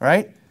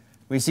 right?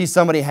 We see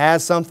somebody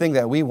has something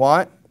that we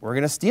want, we're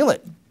going to steal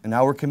it. And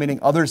now we're committing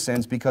other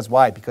sins because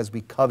why? Because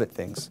we covet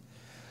things.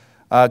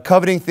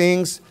 Coveting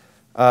things,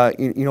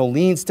 you know,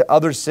 leads to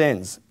other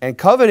sins. And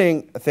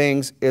coveting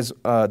things is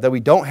that we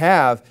don't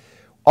have,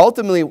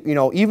 ultimately, you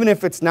know, even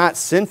if it's not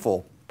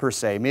sinful per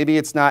se, maybe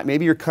it's not,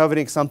 maybe you're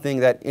coveting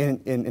something that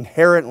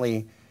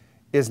inherently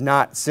is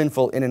not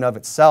sinful in and of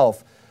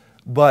itself,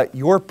 but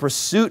your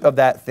pursuit of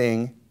that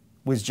thing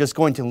was just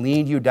going to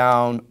lead you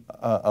down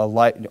a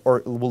life,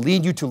 or will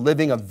lead you to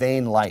living a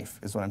vain life,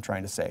 is what I'm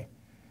trying to say.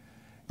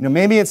 You know,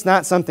 maybe it's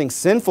not something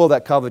sinful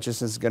that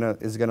covetousness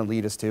is gonna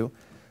lead us to,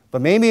 but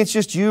maybe it's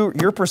just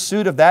your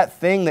pursuit of that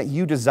thing that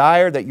you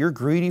desire, that you're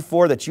greedy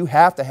for, that you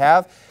have to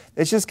have.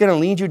 It's just going to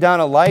lead you down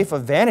a life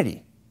of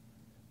vanity,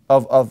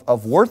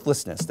 of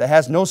worthlessness that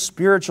has no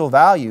spiritual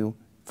value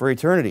for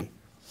eternity.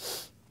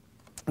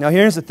 Now,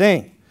 here's the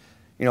thing.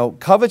 You know,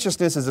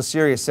 covetousness is a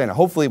serious sin.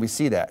 Hopefully we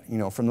see that, you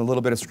know, from the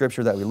little bit of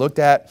scripture that we looked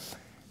at,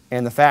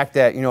 and the fact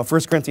that, you know,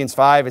 1 Corinthians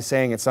 5 is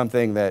saying it's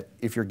something that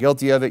if you're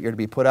guilty of it, you're to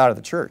be put out of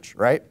the church,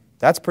 right?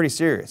 That's pretty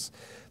serious.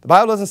 The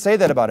Bible doesn't say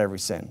that about every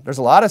sin. There's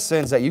a lot of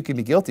sins that you can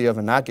be guilty of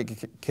and not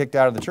get kicked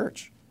out of the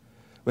church.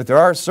 But there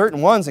are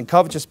certain ones, and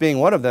covetous being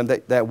one of them,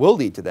 that will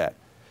lead to that.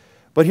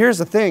 But here's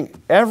the thing.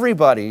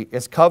 Everybody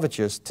is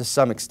covetous to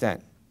some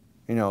extent.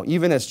 You know,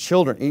 even as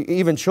children,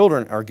 even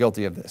children are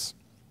guilty of this.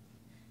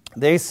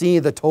 They see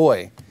the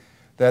toy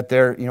that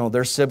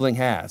their sibling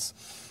has.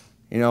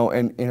 You know,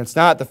 and it's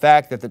not the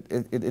fact that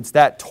it's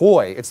that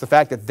toy. It's the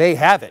fact that they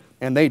have it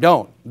and they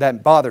don't.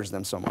 That bothers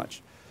them so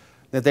much.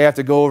 That they have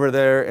to go over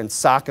there and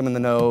sock them in the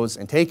nose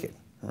and take it,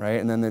 right?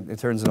 And then it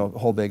turns into a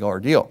whole big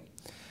ordeal,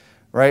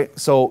 right?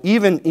 So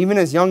even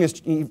as young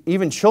as,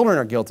 even children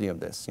are guilty of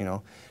this, you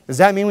know. Does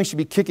that mean we should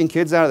be kicking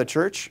kids out of the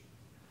church?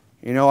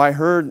 You know, I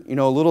heard, you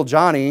know, little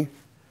Johnny,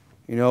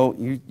 you know,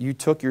 you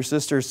took your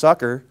sister's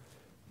sucker,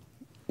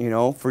 you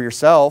know, for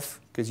yourself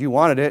because you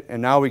wanted it,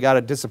 and now we got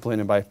to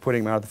discipline him by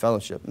putting him out of the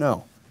fellowship.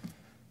 No.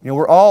 You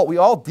know, we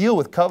all deal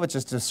with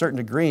covetousness to a certain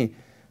degree,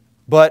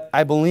 but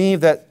I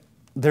believe that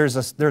there's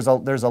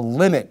a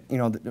limit. You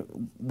know,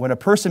 when a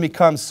person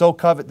becomes so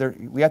covetous,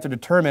 we have to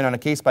determine on a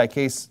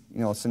case-by-case,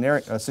 you know,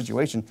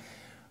 situation,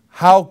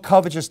 how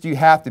covetous do you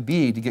have to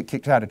be to get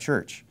kicked out of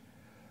church?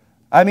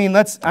 I mean,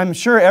 I'm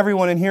sure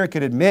everyone in here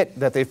could admit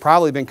that they've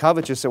probably been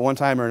covetous at one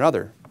time or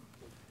another.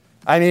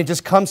 I mean, it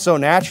just comes so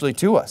naturally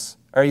to us.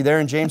 Are you there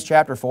in James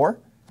chapter 4?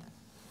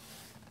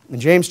 In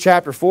James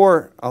chapter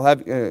 4, I'll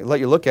let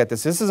you look at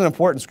this. This is an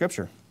important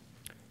scripture,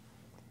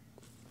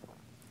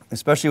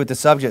 especially with the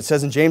subject. It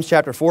says in James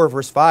chapter 4,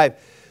 verse 5,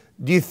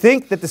 Do you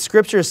think that the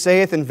Scripture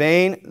saith in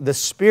vain, the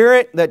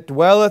spirit that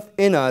dwelleth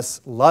in us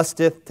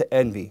lusteth to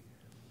envy?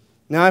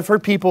 Now, I've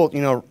heard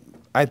people,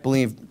 I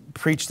believe,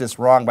 preach this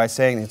wrong by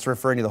saying it's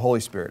referring to the Holy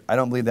Spirit. I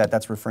don't believe that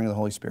that's referring to the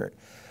Holy Spirit.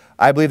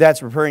 I believe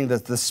that's referring to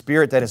the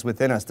spirit that is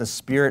within us, the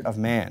spirit of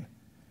man.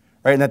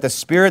 Right? And that the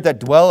spirit that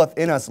dwelleth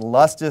in us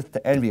lusteth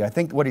to envy. I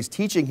think what he's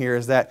teaching here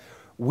is that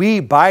we,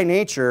 by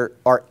nature,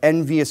 are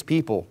envious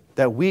people.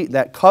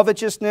 That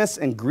covetousness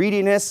and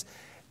greediness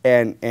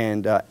and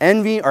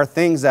envy are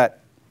things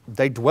that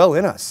they dwell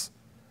in us.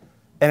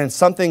 And it's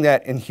something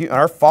that in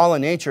our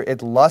fallen nature,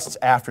 it lusts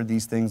after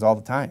these things all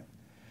the time.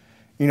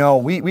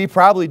 We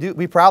probably do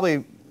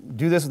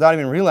this without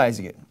even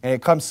realizing it. And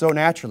it comes so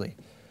naturally.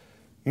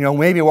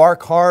 Maybe our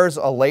car's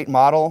a late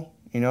model,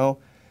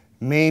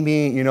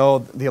 Maybe,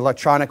 the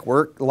electronic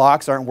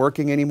locks aren't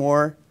working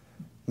anymore.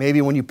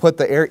 Maybe when you put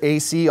the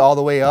AC all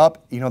the way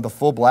up, the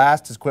full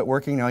blast has quit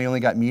working. Now you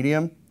only got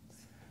medium.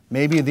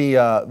 Maybe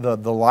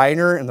the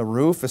liner and the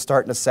roof is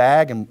starting to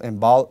sag and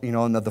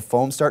the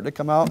foam's starting to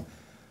come out.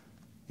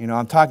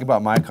 I'm talking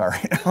about my car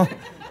right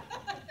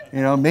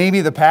now.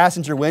 Maybe the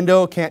passenger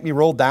window can't be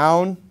rolled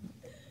down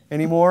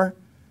anymore.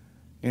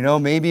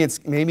 Maybe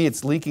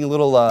it's leaking a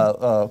little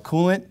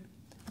coolant.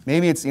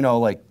 Maybe it's,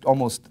 like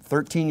almost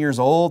 13 years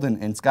old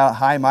and it's got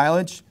high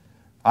mileage.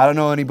 I don't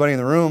know anybody in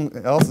the room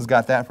else has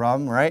got that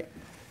problem, right?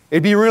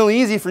 It'd be real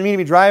easy for me to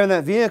be driving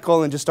that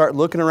vehicle and just start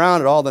looking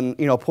around at all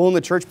the, pulling the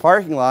church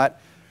parking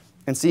lot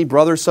and see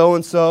brother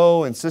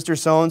so-and-so and sister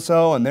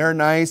so-and-so and their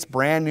nice,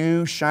 brand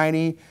new,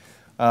 shiny,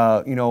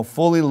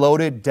 fully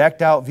loaded,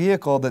 decked out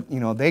vehicle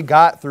that, they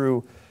got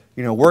through,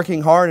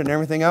 working hard and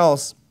everything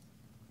else.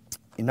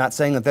 I'm not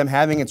saying that them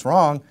having it's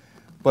wrong,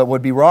 but what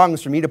would be wrong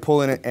is for me to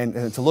pull in it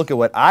and to look at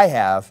what I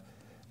have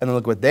and then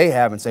look what they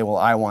have and say, well,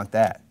 I want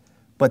that.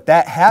 But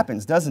that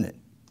happens, doesn't it?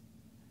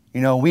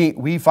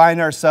 We find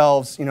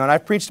ourselves, and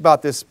I've preached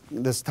about this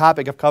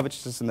topic of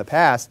covetousness in the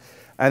past.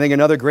 I think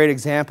another great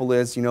example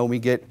is, we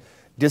get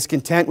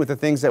discontent with the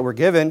things that we're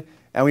given,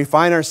 and we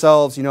find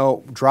ourselves,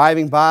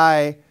 driving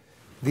by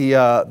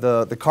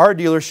the car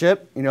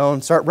dealership,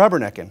 and start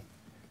rubbernecking.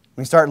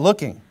 We start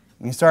looking.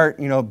 We start,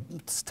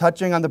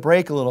 touching on the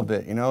brake a little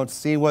bit, to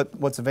see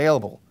what's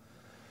available.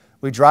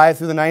 We drive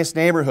through the nice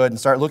neighborhood and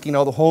start looking at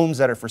all the homes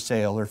that are for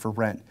sale or for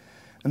rent.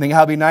 And think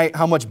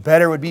how much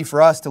better it would be for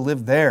us to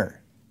live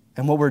there.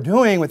 And what we're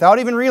doing, without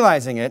even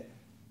realizing it,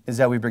 is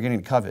that we're beginning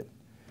to covet.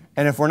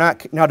 And if we're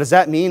not, now does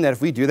that mean that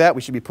if we do that,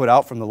 we should be put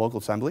out from the local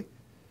assembly?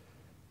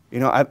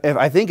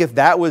 I think if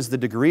that was the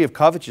degree of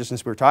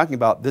covetousness we were talking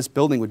about, this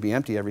building would be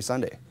empty every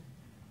Sunday.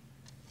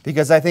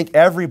 Because I think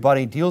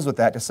everybody deals with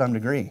that to some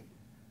degree.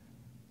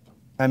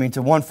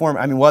 To one form,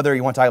 whether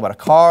you want to talk about a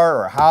car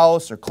or a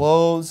house or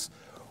clothes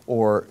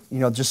or,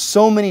 just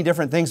so many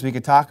different things we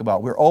could talk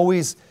about. We're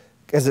always,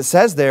 as it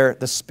says there,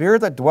 the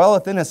spirit that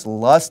dwelleth in us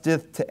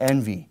lusteth to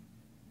envy.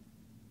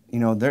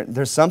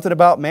 There's something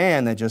about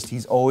man that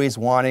he's always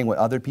wanting what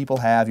other people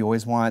have. He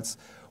always wants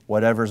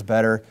whatever's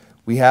better.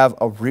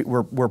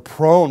 We're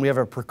prone, we have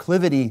a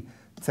proclivity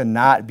to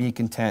not be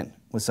content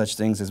with such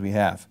things as we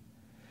have.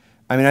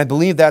 I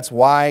believe that's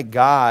why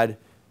God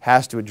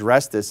has to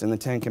address this in the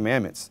Ten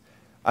Commandments.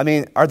 Are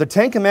the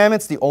Ten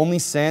Commandments the only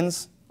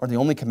sins or the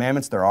only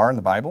commandments there are in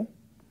the Bible?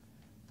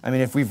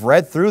 If we've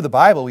read through the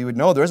Bible, we would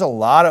know there's a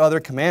lot of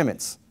other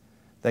commandments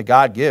that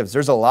God gives.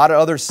 There's a lot of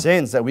other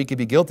sins that we could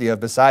be guilty of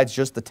besides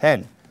just the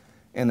 10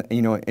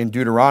 in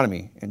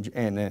Deuteronomy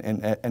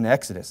and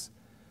Exodus.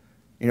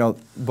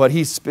 But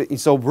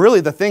so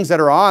really the things that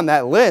are on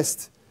that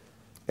list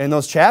in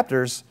those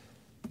chapters,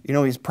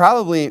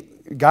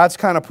 God's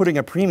kind of putting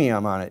a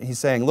premium on it. He's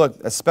saying, look,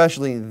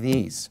 especially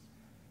these.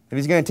 If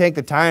he's going to take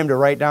the time to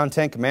write down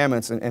 10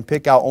 commandments and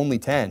pick out only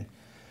 10,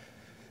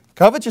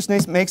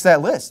 covetousness makes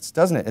that list,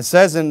 doesn't it? It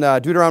says in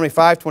Deuteronomy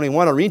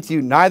 5:21, I'll read to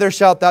you, neither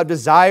shalt thou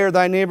desire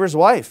thy neighbor's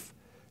wife,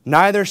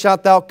 neither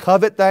shalt thou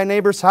covet thy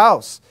neighbor's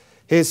house,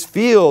 his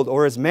field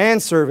or his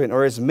manservant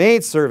or his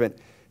maidservant,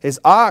 his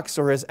ox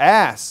or his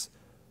ass.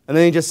 And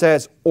then he just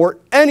says, or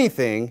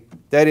anything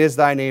that is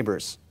thy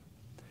neighbor's.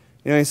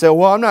 You say,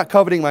 well, I'm not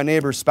coveting my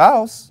neighbor's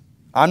spouse.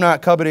 I'm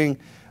not coveting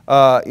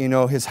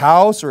his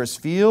house or his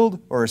field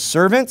or his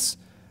servants.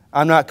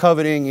 I'm not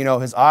coveting,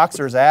 his ox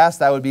or his ass.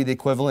 That would be the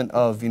equivalent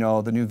of,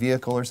 the new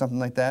vehicle or something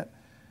like that.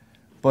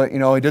 But, he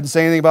didn't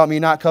say anything about me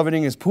not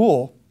coveting his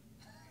pool.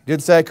 He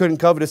didn't say I couldn't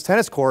covet his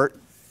tennis court.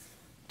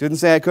 Didn't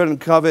say I couldn't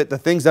covet the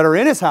things that are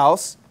in his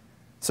house.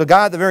 So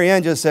God at the very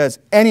end just says,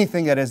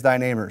 anything that is thy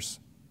neighbor's.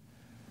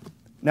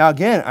 Now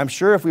again, I'm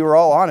sure if we were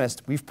all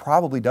honest, we've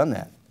probably done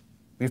that.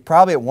 We've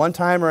probably at one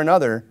time or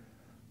another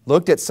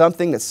looked at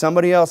something that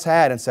somebody else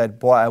had and said,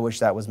 boy, I wish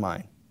that was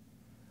mine.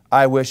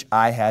 I wish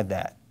I had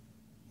that.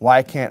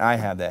 Why can't I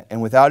have that?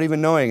 And without even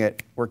knowing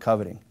it, we're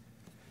coveting.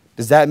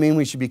 Does that mean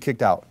we should be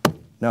kicked out?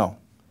 No.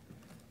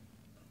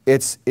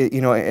 And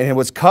it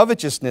was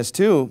covetousness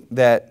too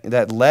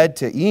that led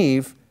to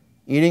Eve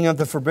eating of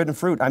the forbidden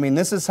fruit.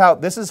 This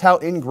is how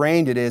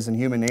ingrained it is in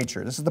human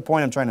nature. This is the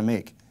point I'm trying to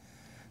make.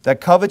 That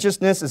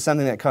covetousness is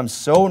something that comes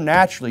so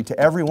naturally to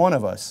every one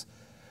of us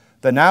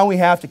that now we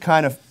have to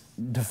kind of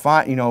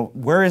define,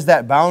 where is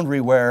that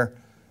boundary where,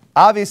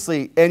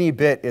 obviously any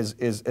bit is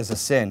a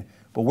sin,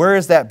 but where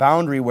is that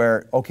boundary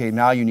where, okay,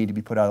 now you need to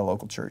be put out of a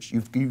local church.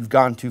 You've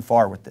gone too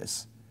far with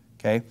this,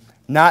 okay?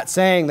 Not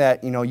saying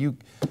that,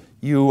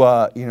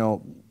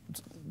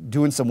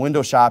 doing some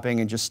window shopping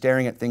and just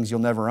staring at things you'll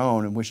never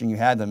own and wishing you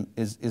had them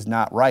is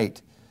not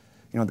right,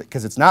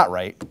 because it's not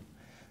right.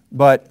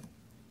 But,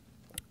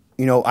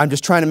 I'm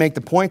just trying to make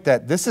the point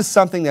that this is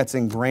something that's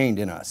ingrained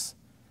in us.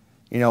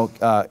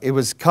 It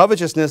was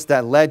covetousness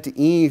that led to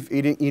Eve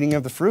eating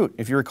of the fruit.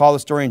 If you recall the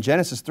story in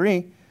Genesis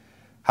 3,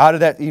 how did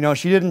that,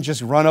 she didn't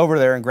just run over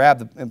there and grab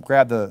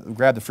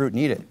the fruit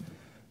and eat it.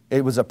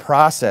 It was a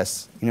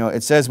process.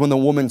 It says when the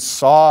woman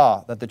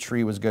saw that the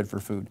tree was good for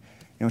food,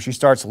 she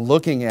starts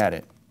looking at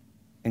it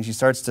and she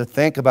starts to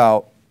think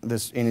about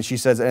this, and she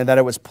says, and that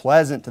it was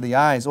pleasant to the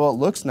eyes. Well, it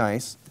looks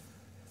nice.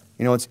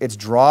 It's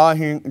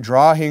drawing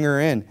her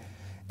in.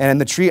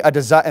 And a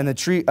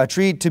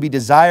tree to be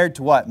desired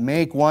to what?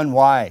 Make one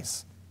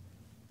wise.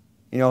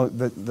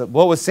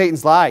 What was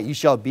Satan's lie? You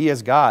shall be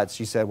as gods.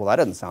 She said, well, that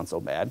doesn't sound so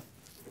bad.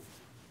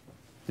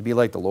 To be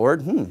like the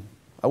Lord?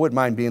 I wouldn't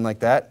mind being like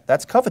that.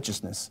 That's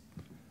covetousness.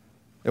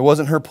 It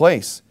wasn't her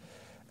place.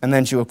 And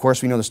then of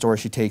course, we know the story.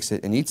 She takes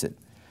it and eats it.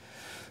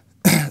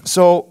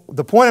 So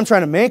the point I'm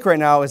trying to make right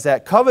now is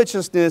that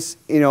covetousness,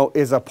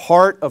 is a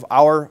part of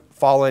our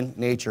fallen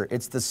nature.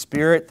 It's the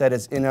spirit that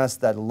is in us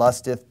that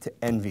lusteth to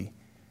envy.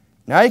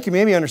 Now you can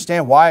maybe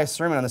understand why a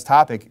sermon on this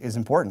topic is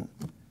important,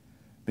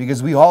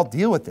 because we all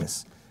deal with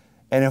this.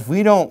 And if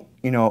we don't,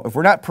 if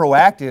we're not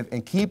proactive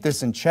and keep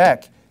this in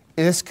check,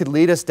 this could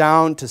lead us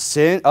down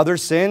to other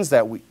sins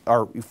that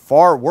are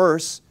far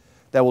worse,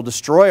 that will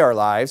destroy our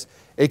lives.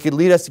 It could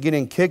lead us to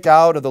getting kicked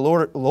out of the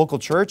local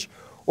church,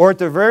 or at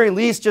the very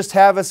least just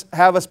have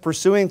us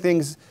pursuing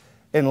things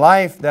in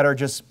life that are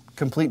just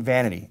complete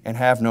vanity and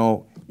have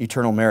no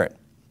eternal merit.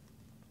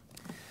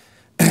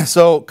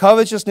 So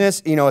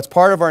covetousness, it's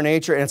part of our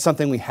nature, and it's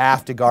something we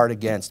have to guard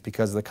against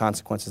because of the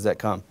consequences that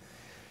come.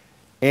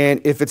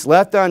 And if it's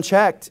left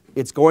unchecked,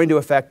 it's going to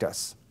affect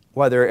us,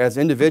 whether as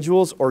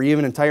individuals or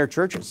even entire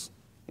churches.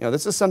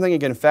 This is something that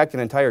can affect an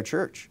entire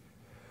church.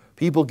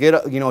 People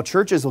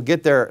churches will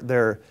get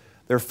their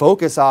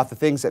focus off the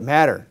things that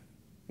matter,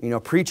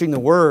 preaching the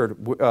word,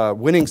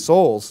 winning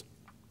souls,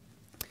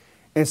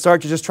 and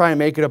start to just try and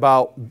make it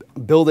about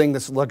building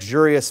this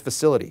luxurious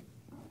facility.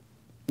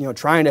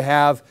 Trying to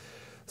have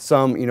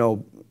some,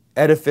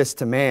 edifice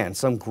to man,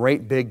 some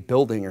great big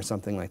building or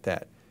something like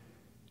that.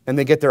 And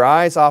they get their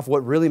eyes off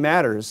what really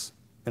matters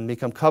and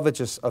become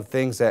covetous of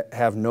things that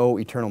have no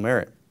eternal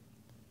merit.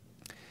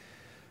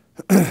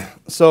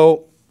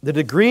 So the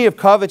degree of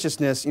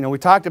covetousness, we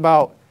talked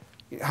about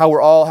how we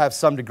all have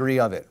some degree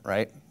of it,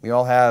 right? We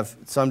all have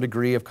some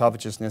degree of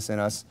covetousness in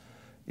us.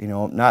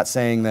 Not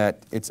saying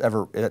that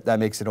that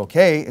makes it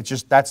okay. It's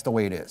just that's the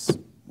way it is.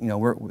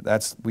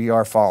 We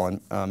are fallen,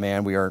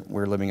 man.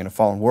 We're living in a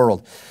fallen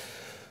world.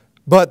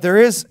 But there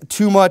is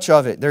too much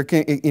of it.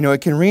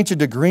 It can reach a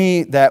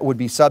degree that would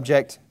be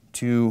subject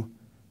to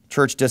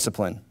church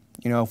discipline.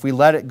 If we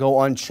let it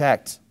go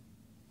unchecked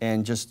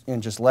and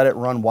just let it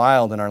run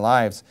wild in our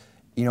lives,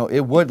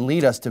 it would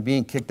lead us to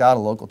being kicked out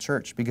of local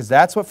church, because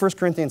that's what 1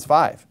 Corinthians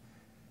 5.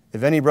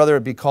 If any brother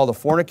would be called a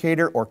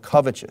fornicator or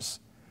covetous.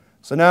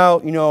 So now,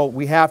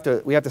 we have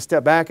to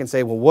step back and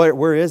say, well,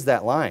 where is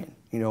that line?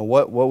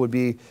 What would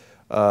be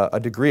a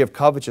degree of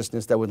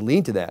covetousness that would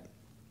lead to that?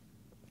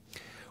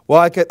 Well,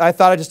 I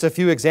thought of just a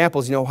few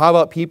examples. How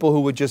about people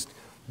who would just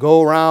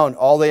go around,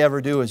 all they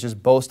ever do is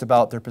just boast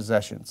about their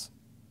possessions.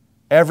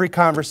 Every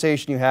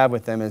conversation you have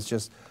with them is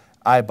just,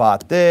 I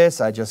bought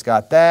this, I just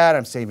got that,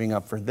 I'm saving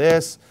up for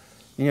this.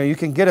 You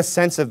can get a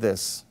sense of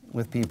this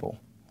with people.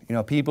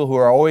 People who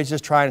are always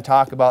just trying to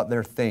talk about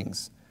their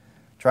things,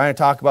 trying to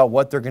talk about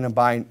what they're going to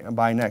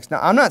buy next. Now,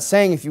 I'm not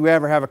saying if you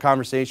ever have a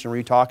conversation where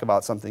you talk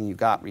about something you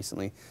got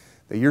recently,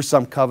 that you're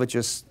some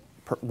covetous,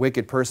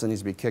 wicked person who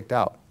needs to be kicked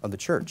out of the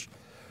church.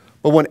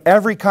 But when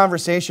every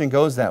conversation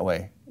goes that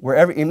way, where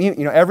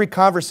every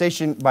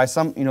conversation by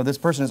this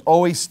person is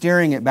always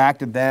steering it back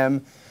to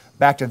them,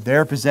 back to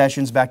their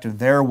possessions, back to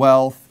their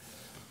wealth,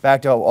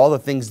 back to all the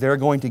things they're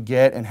going to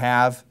get and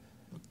have,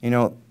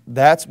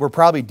 we're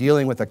probably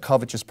dealing with a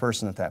covetous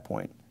person at that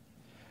point.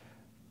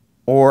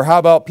 Or how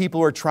about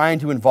people who are trying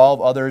to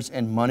involve others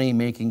in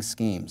money-making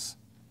schemes?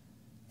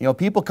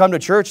 People come to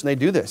church and they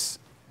do this.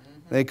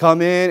 They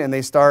come in and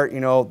they start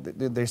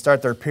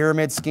their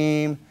pyramid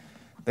scheme.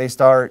 They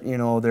start,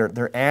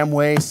 their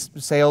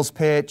Amway sales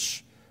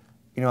pitch.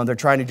 They're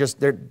trying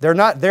to they're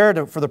not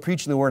there for the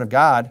preaching of the Word of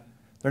God.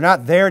 They're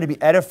not there to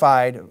be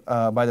edified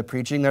by the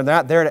preaching. They're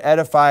not there to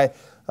edify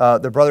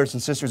their brothers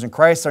and sisters in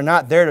Christ. They're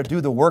not there to do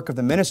the work of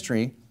the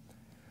ministry.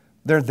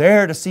 They're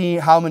there to see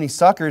how many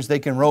suckers they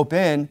can rope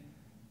in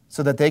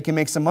so that they can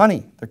make some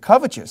money. They're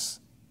covetous.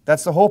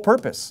 That's the whole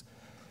purpose.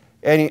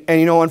 And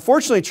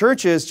unfortunately,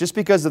 churches, just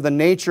because of the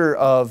nature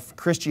of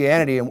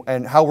Christianity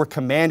and how we're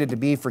commanded to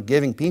be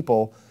forgiving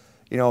people,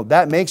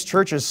 that makes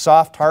churches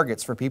soft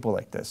targets for people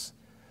like this.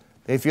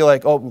 They feel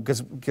like, oh,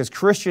 because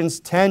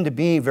Christians tend to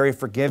be very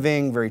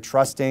forgiving, very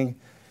trusting,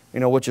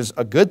 which is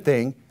a good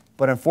thing.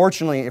 But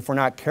unfortunately, if we're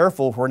not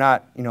careful, if we're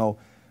not,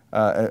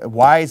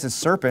 wise as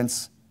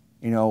serpents,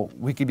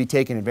 we could be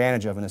taken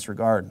advantage of in this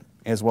regard,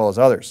 as well as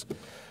others.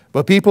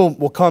 But people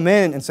will come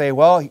in and say,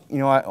 well,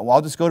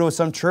 I'll just go to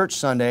some church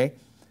Sunday.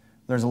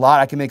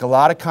 I can make a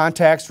lot of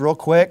contacts real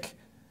quick,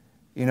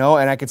 and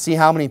I can see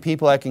how many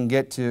people I can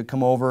get to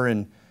come over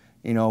and,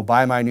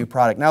 buy my new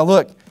product. Now,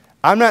 look,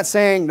 I'm not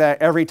saying that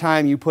every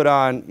time you put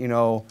on,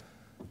 the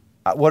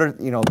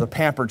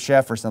Pampered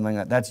Chef or something,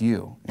 that's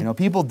you.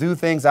 People do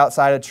things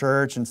outside of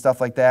church and stuff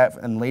like that,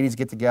 and ladies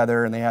get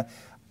together and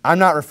I'm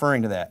not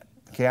referring to that.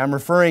 Okay, I'm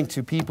referring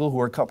to people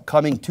who are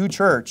coming to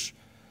church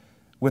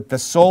with the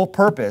sole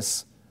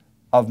purpose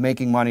of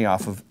making money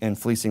off of and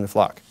fleecing the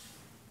flock.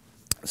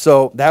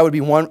 So that would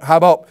be one. How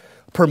about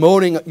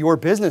promoting your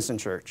business in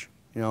church?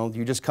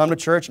 You just come to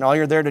church and all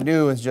you're there to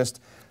do is just,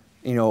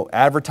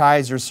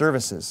 advertise your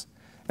services.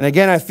 And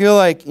again, I feel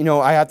like,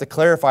 I have to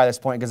clarify this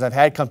point because I've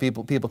had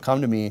people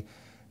come to me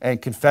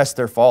and confess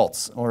their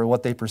faults or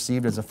what they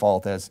perceived as a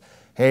fault as,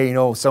 hey,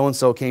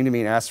 so-and-so came to me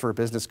and asked for a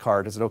business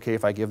card. Is it okay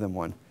if I give them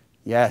one?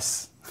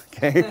 Yes.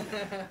 Okay.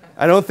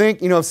 I don't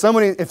think, if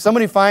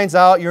somebody finds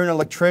out you're an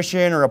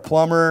electrician or a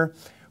plumber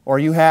or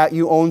you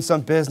own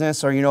some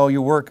business or,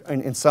 you work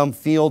in some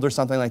field or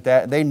something like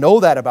that, they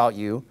know that about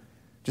you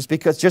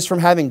just from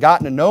having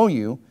gotten to know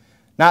you,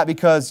 not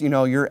because,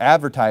 you're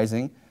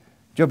advertising,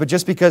 but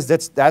just because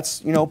that's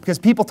because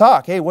people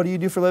talk. Hey, what do you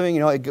do for a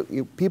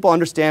living? People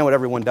understand what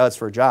everyone does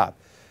for a job.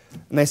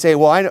 And they say,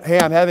 well, hey,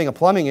 I'm having a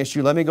plumbing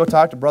issue. Let me go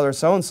talk to brother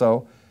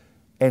so-and-so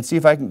and see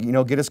if I can,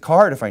 get his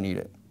card if I need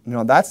it.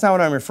 That's not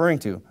what I'm referring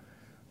to.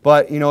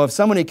 But, if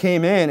somebody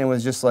came in and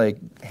was just like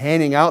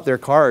handing out their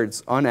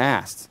cards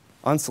unasked,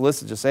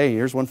 unsolicited, just say, hey,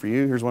 here's one for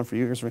you, here's one for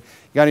you, here's one for you.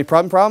 You got any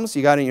problems?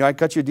 You got any, I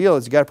cut you a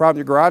deal. You got a problem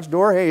with your garage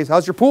door? Hey,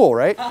 how's your pool,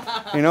 right?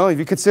 If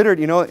you considered,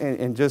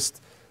 and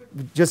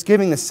just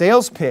giving the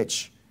sales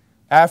pitch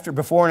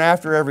before and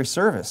after every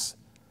service.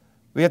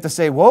 We have to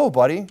say, whoa,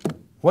 buddy,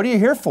 what are you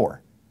here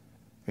for?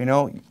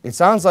 It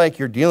sounds like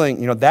you're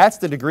dealing, that's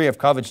the degree of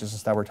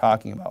covetousness that we're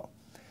talking about,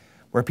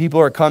 where people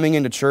are coming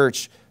into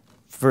church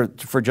for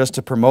just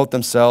to promote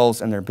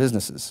themselves and their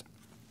businesses.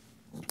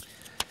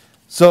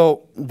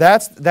 So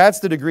that's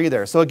the degree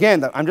there. So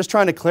again, I'm just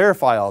trying to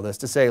clarify all this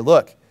to say,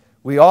 look,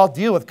 we all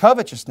deal with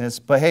covetousness,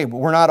 but hey,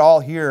 we're not all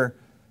here,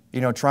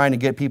 trying to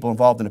get people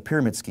involved in a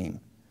pyramid scheme.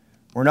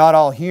 We're not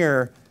all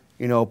here,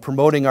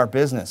 promoting our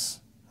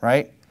business,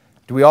 right?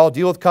 Do we all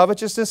deal with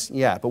covetousness?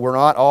 Yeah, but we're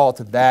not all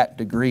to that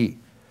degree.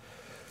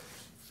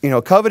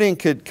 Coveting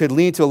could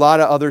lead to a lot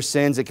of other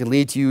sins. It could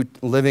lead to you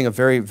living a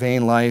very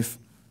vain life.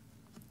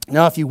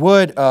 Now, if you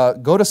would,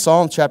 go to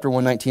Psalm chapter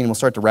 119, and we'll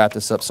start to wrap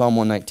this up. Psalm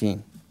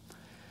 119.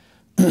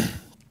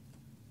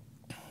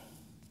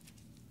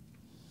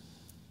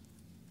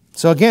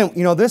 So again,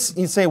 this,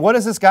 you say, what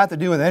has this got to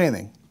do with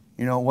anything?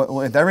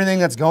 With everything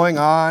that's going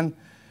on,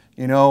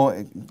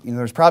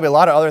 there's probably a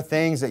lot of other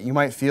things that you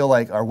might feel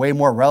like are way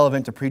more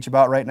relevant to preach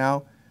about right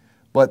now.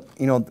 But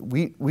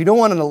we don't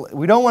want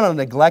to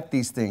neglect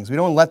these things. We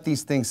don't let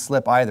these things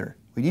slip either.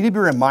 We need to be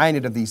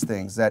reminded of these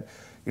things that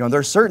there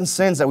are certain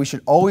sins that we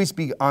should always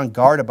be on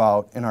guard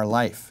about in our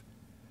life.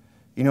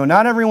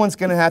 Not everyone's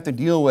going to have to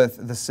deal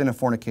with the sin of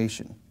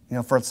fornication.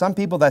 For some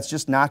people that's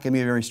just not going to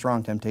be a very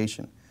strong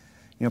temptation.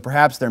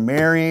 Perhaps they're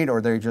married or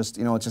they're just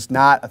it's just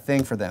not a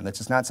thing for them. That's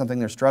just not something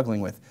they're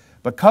struggling with.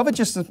 But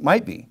covetousness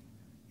might be.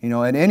 In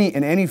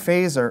any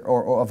phase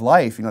or of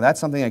life, that's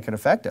something that could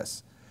affect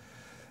us.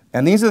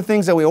 And these are the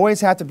things that we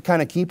always have to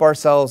kind of keep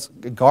ourselves,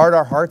 guard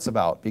our hearts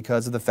about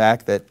because of the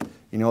fact that,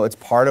 it's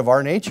part of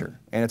our nature.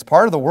 And it's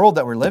part of the world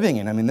that we're living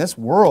in. I mean, this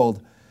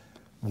world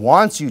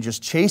wants you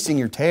just chasing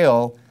your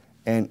tail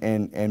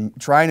and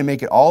trying to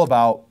make it all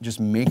about just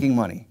making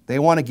money. They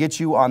want to get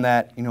you on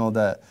that,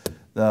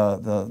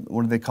 the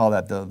what do they call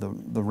that?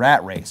 The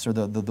rat race or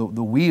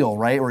the wheel,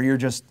 right? Where you're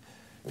just,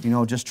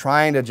 just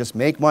trying to just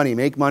make money.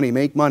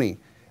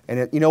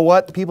 And you know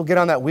what? People get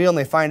on that wheel and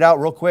they find out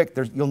real quick,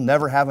 you'll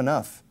never have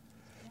enough.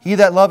 He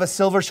that loveth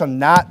silver shall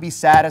not be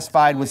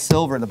satisfied with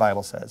silver, the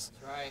Bible says.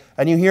 Right.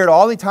 And you hear it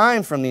all the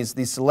time from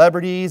these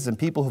celebrities and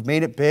people who've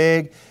made it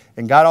big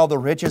and got all the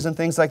riches and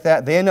things like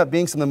that. They end up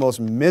being some of the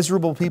most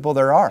miserable people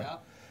there are. Yeah.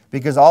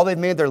 Because all they've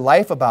made their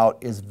life about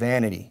is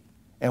vanity.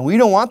 And we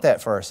don't want that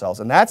for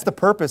ourselves. And that's the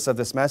purpose of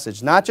this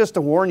message. Not just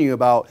to warn you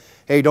about,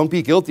 hey, don't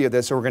be guilty of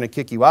this or we're going to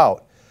kick you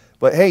out.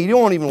 But hey, you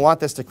don't even want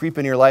this to creep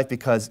into your life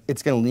because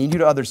it's going to lead you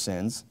to other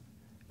sins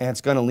and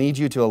it's going to lead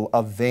you to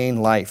a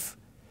vain life.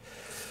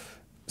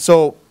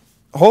 So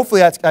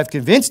hopefully I've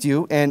convinced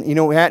you. And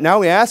now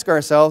we ask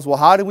ourselves, well,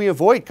 how do we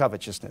avoid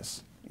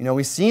covetousness?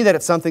 We see that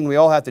it's something we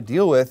all have to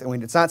deal with,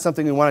 and it's not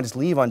something we want to just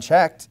leave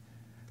unchecked.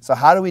 So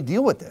how do we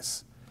deal with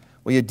this?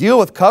 Well, you deal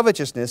with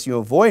covetousness, you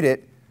avoid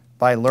it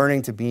by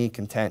learning to be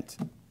content.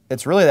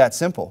 It's really that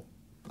simple.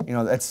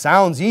 It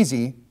sounds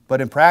easy, but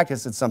in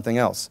practice, it's something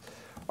else.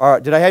 All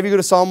right, did I have you go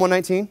to Psalm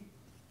 119?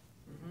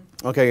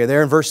 Mm-hmm. Okay, you're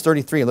there in verse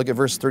 33. Look at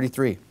verse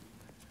 33.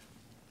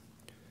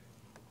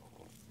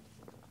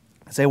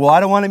 Say, well, I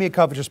don't want to be a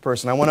covetous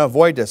person. I want to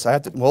avoid this. I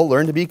have to, well,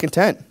 learn to be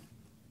content.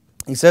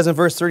 He says in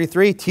verse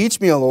 33,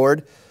 teach me, O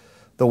Lord,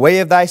 the way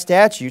of thy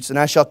statutes, and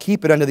I shall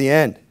keep it unto the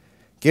end.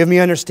 Give me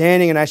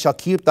understanding, and I shall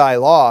keep thy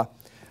law.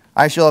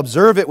 I shall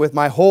observe it with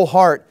my whole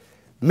heart.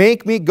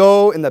 Make me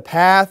go in the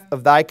path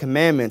of thy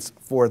commandments,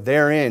 for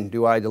therein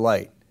do I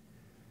delight.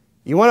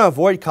 You want to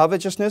avoid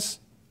covetousness?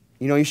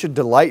 You know, you should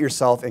delight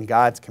yourself in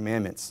God's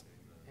commandments.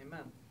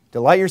 Amen.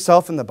 Delight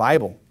yourself in the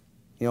Bible.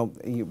 You know,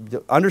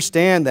 you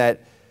understand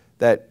that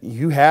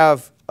you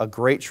have a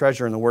great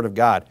treasure in the Word of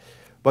God.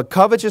 But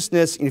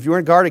covetousness, if you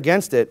want to guard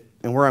against it,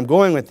 and where I'm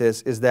going with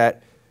this, is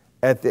that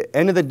at the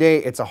end of the day,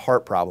 it's a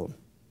heart problem.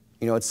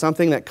 You know, it's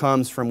something that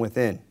comes from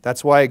within.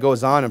 That's why it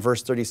goes on in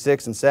verse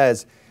 36 and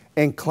says,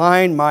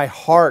 incline my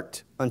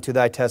heart unto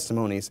thy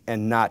testimonies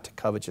and not to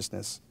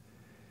covetousness.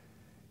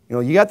 You know,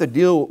 you got to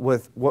deal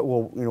with what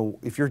will, you know,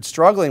 if you're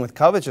struggling with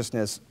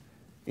covetousness,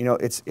 you know,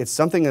 it's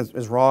something that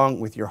is wrong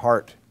with your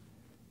heart.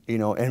 You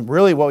know, and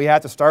really what we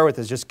have to start with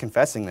is just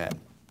confessing that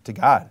to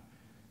God.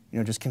 You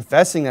know, just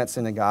confessing that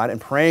sin to God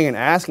and praying and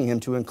asking Him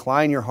to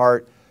incline your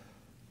heart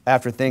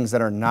after things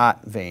that are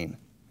not vain,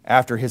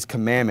 after His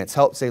commandments.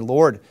 Say,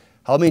 Lord,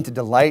 help me to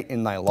delight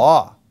in thy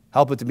law.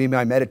 Help it to be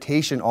my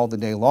meditation all the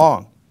day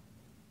long.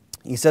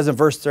 He says in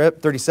verse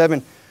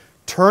 37,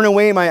 turn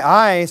away my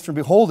eyes from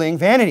beholding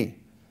vanity.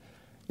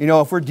 You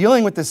know, if we're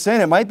dealing with the sin,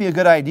 it might be a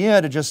good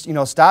idea to just, you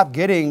know, stop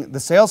getting the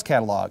sales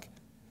catalog. It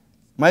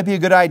might be a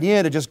good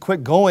idea to just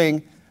quit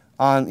going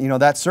on, you know,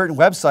 that certain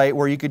website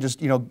where you could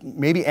just, you know,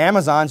 maybe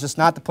Amazon's just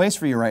not the place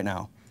for you right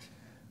now.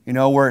 You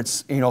know, where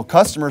it's, you know,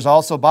 customers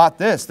also bought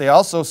this. They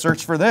also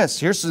searched for this.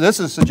 This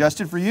is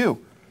suggested for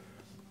you.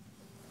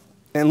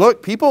 And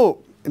look,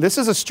 people, this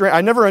is a strange,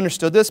 I never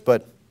understood this,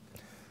 but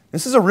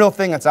this is a real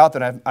thing that's out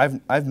there.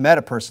 I've met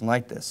a person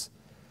like this,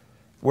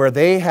 where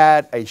they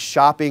had a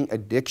shopping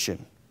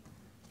addiction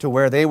to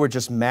where they were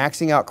just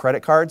maxing out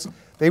credit cards.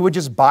 They would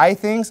just buy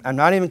things. I'm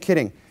not even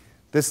kidding.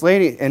 This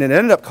lady, and it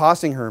ended up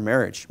costing her a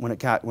marriage when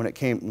it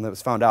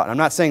was found out. And I'm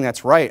not saying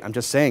that's right. I'm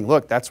just saying,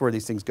 look, that's where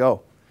these things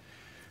go.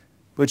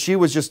 But she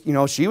was just, you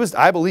know, she was,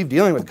 I believe,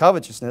 dealing with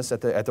covetousness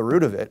at the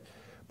root of it.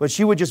 But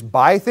she would just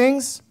buy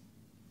things,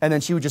 and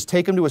then she would just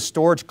take them to a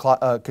storage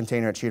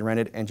container that she had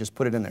rented and just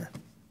put it in there.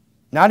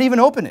 Not even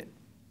open it.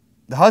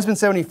 The husband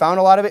said when he found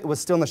a lot of it, it was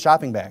still in the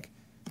shopping bag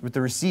with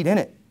the receipt in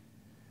it.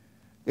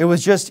 It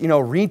was just, you know,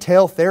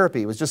 retail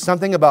therapy. It was just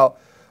something about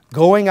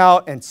going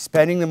out and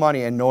spending the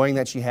money and knowing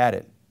that she had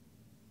it.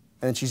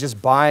 And she's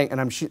just buying, and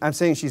I'm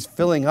saying she's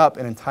filling up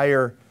an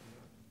entire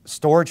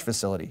storage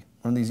facility.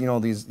 One of these, you know,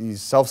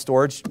 these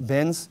self-storage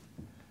bins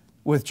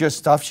with just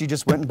stuff she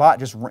just went and bought,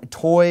 just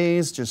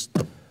toys, just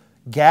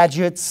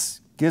gadgets,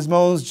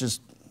 gizmos,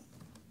 just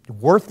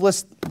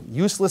worthless,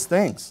 useless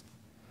things.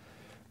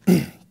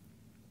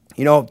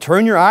 You know,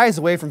 turn your eyes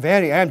away from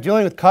vanity. I'm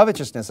dealing with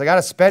covetousness. I got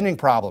a spending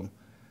problem.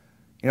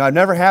 You know, I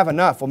never have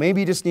enough. Well, maybe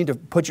you just need to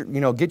put your,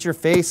 you know, get your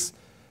face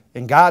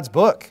in God's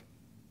book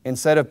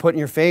instead of putting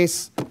your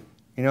face,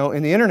 you know,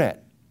 in the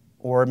internet.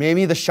 Or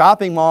maybe the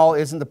shopping mall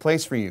isn't the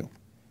place for you.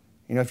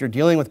 You know, if you're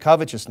dealing with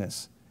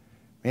covetousness,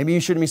 maybe you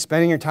shouldn't be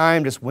spending your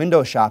time just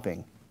window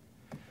shopping.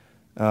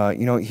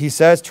 You know, he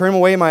says, turn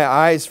away my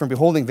eyes from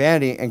beholding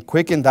vanity and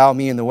quicken thou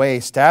me in the way.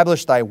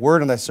 Establish thy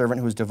word on thy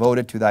servant who is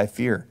devoted to thy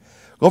fear.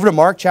 Go over to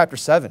Mark chapter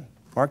 7.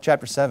 Mark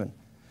chapter 7.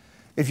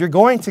 If you're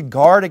going to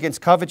guard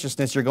against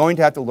covetousness, you're going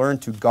to have to learn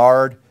to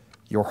guard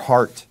your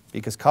heart,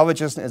 because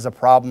covetousness is a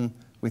problem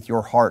with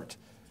your heart,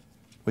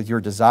 with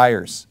your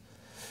desires.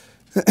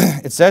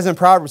 It says in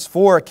Proverbs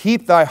 4,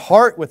 keep thy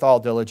heart with all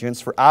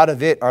diligence, for out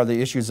of it are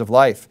the issues of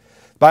life.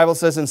 The Bible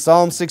says in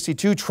Psalm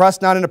 62,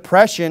 trust not in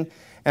oppression,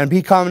 and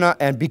become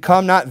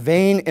not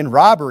vain in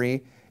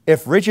robbery.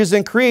 If riches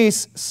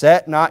increase,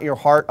 set not your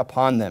heart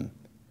upon them.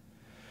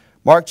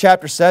 Mark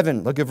chapter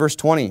 7, look at verse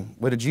 20.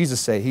 What did Jesus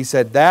say? He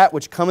said, that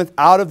which cometh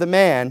out of the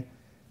man,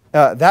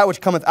 that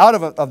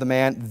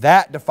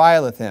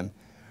defileth him.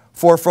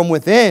 For from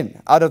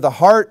within, out of the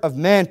heart of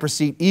men,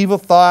 proceed evil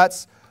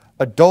thoughts,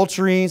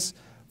 adulteries,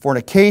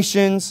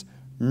 fornications,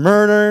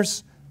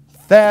 murders,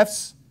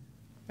 thefts.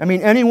 I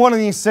mean, any one of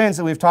these sins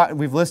that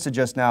we've listed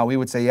just now, we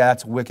would say, yeah,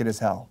 that's wicked as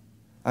hell.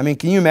 I mean,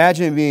 can you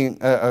imagine being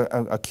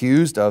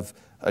accused of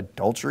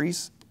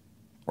adulteries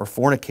or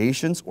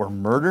fornications or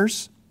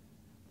murders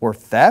or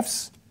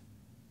thefts?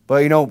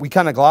 But, you know, we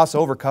kind of gloss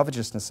over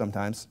covetousness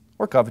sometimes,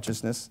 or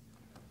covetousness.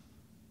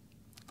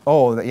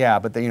 Oh, yeah,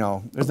 but, you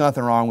know, there's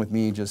nothing wrong with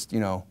me just,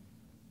 you know,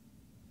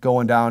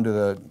 going down to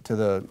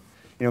the,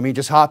 you know, me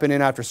just hopping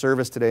in after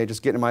service today,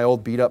 just getting in my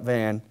old beat-up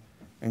van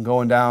and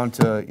going down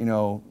to, you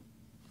know,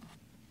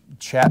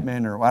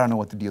 Chapman, or I don't know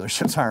what the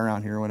dealerships are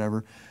around here or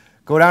whatever.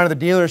 Go down to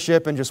the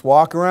dealership and just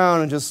walk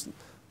around and just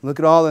look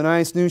at all the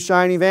nice new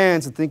shiny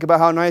vans and think about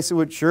how nice it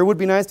would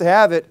be nice to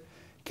have it.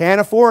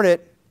 Can't afford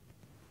it.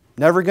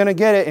 Never going to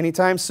get it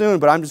anytime soon,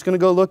 but I'm just going to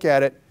go look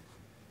at it.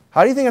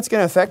 How do you think that's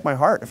going to affect my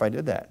heart if I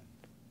did that?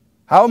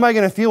 How am I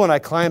going to feel when I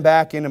climb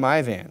back into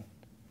my van,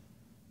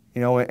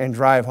 you know, and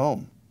drive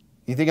home?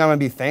 You think I'm going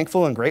to be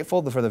thankful and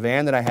grateful for the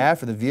van that I have,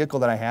 for the vehicle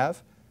that I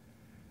have?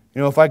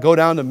 You know, if I go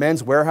down to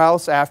Men's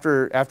Warehouse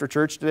after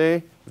church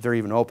today, if they're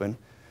even open,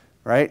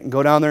 right, and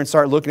go down there and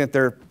start looking at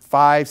their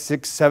 $500,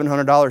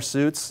 $600, $700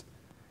 suits,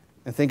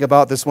 and think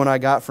about this one I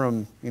got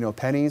from,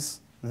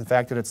 Penny's, and the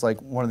fact that it's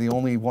like one of the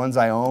only ones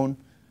I own.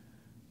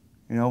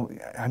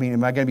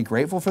 Am I going to be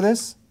grateful for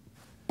this?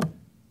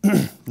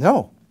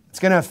 No. It's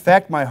going to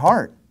affect my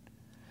heart.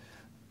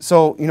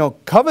 So,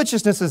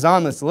 covetousness is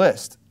on this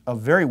list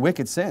of very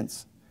wicked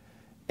sins.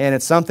 And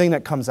it's something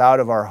that comes out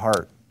of our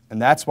heart.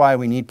 And that's why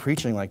we need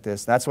preaching like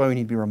this. That's why we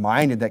need to be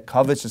reminded that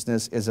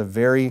covetousness is a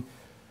very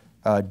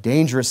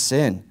dangerous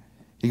sin.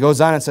 He goes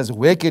on and says,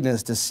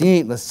 wickedness,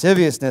 deceit,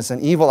 lasciviousness,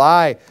 an evil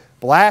eye,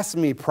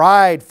 blasphemy,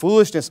 pride,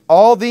 foolishness,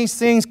 all these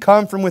things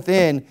come from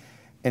within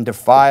and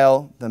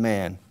defile the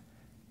man.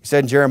 He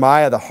said in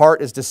Jeremiah, the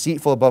heart is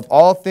deceitful above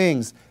all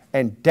things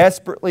and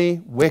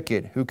desperately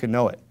wicked. Who can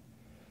know it?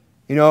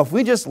 If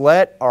we just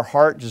let our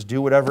heart just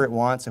do whatever it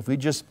wants, if we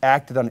just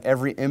acted on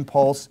every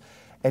impulse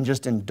and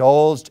just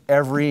indulged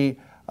every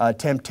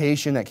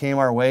temptation that came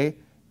our way,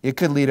 it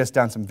could lead us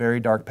down some very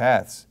dark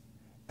paths.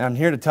 And I'm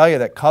here to tell you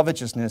that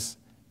covetousness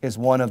is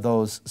one of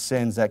those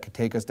sins that could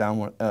take us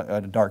down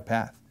a dark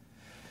path.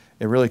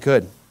 It really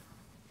could.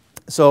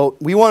 So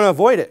we want to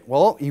avoid it.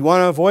 Well, you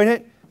want to avoid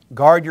it?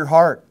 Guard your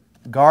heart.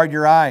 Guard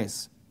your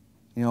eyes.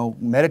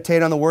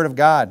 Meditate on the Word of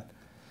God.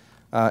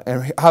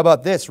 And how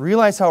about this?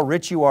 Realize how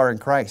rich you are in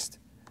Christ.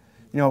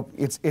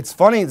 It's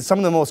funny that some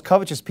of the most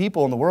covetous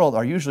people in the world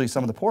are usually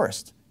some of the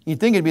poorest.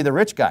 You'd think it'd be the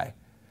rich guy.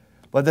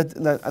 But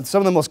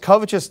some of the most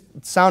covetous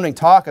sounding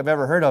talk I've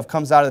ever heard of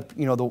comes out of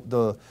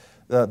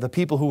the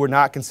people who were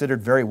not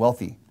considered very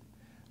wealthy.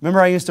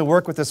 Remember, I used to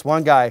work with this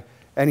one guy,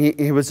 and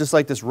he was just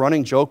like this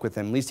running joke with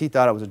him. At least he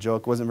thought it was a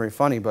joke. It wasn't very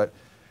funny, but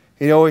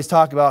he'd always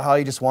talk about how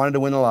he just wanted to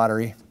win the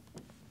lottery.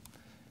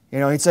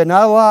 He'd say,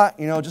 not a lot,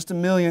 just $1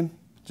 million.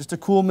 Just a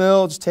cool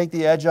mill, just take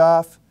the edge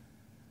off.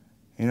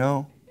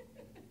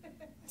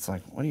 It's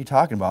like, what are you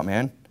talking about,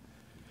 man?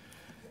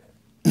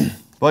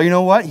 Well, you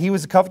know what? He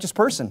was a covetous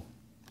person.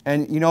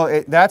 And,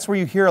 that's where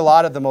you hear a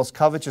lot of the most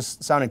covetous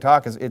sounding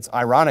talk. It's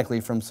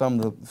ironically from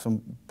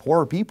some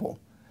poorer people.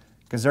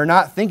 Because they're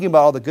not thinking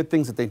about all the good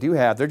things that they do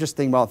have. They're just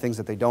thinking about things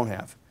that they don't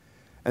have.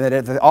 And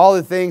that all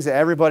the things that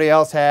everybody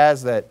else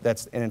has, and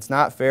it's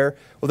not fair.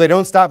 What they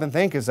don't stop and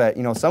think is that,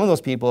 some of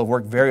those people have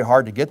worked very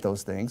hard to get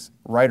those things,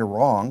 right or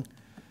wrong.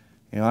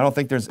 I don't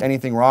think there's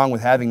anything wrong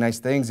with having nice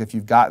things if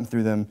you've gotten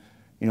through them,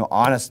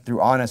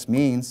 through honest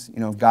means.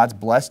 God's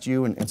blessed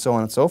you and so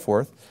on and so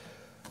forth.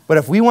 But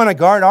if we want to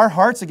guard our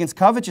hearts against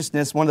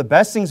covetousness, one of the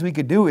best things we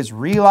could do is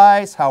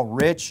realize how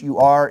rich you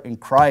are in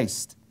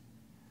Christ.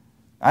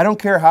 I don't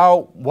care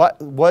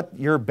what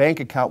your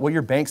bank account, what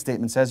your bank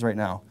statement says right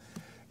now.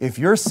 If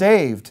you're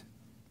saved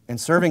and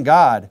serving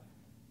God,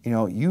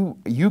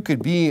 you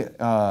could be.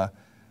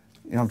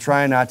 I'm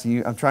trying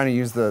to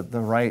use the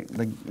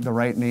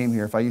right name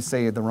here. If I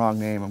say the wrong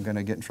name, I'm going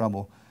to get in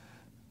trouble.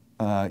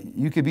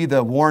 You could be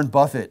the Warren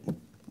Buffett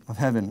of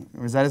heaven.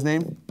 Was that his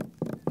name?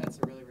 That's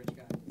a really rich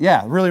guy.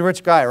 Yeah, really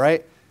rich guy,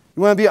 right?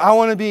 I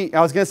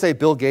was going to say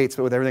Bill Gates,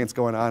 but with everything that's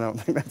going on, I don't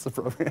think that's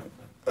appropriate.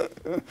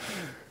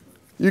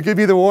 You could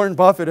be the Warren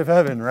Buffett of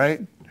heaven, right?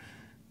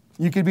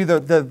 You could be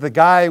the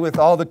guy with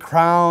all the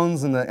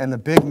crowns and the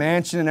big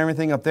mansion and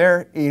everything up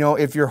there,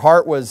 if your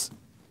heart was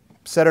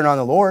centered on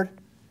the Lord.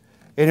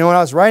 When I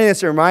was writing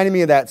this, it reminded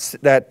me of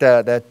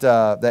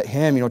that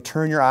hymn,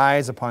 turn your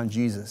eyes upon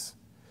Jesus.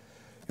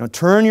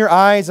 Turn your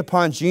eyes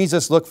upon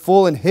Jesus, look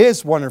full in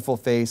His wonderful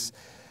face,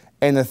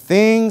 and the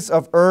things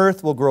of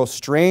earth will grow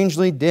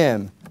strangely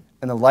dim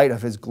in the light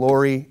of His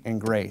glory and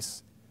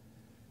grace.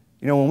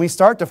 When we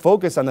start to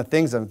focus on the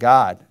things of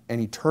God and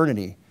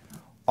eternity,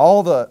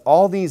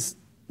 all these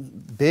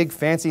big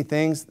fancy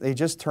things,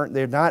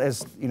 they're not as,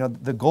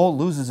 the gold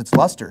loses its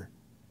luster.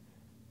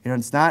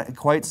 It's not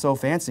quite so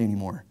fancy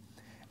anymore.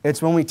 It's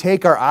when we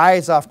take our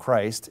eyes off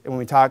Christ and when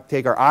we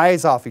take our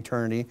eyes off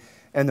eternity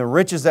and the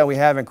riches that we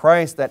have in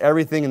Christ that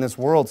everything in this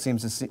world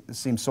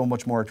seems so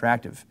much more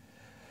attractive.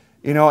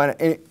 And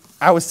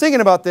I was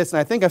thinking about this, and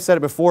I think I've said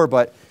it before,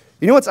 but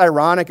what's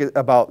ironic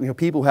about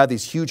people who have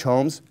these huge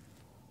homes?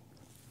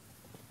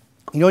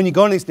 When you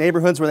go in these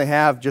neighborhoods where they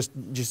have just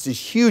these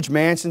huge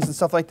mansions and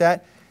stuff like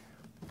that,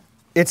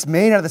 it's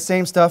made out of the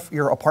same stuff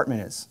your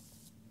apartment is.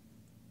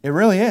 It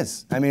really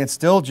is. It's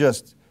still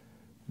just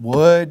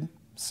wood,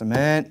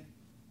 cement,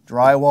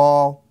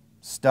 drywall,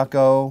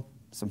 stucco,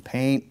 some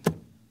paint,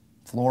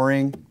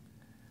 flooring.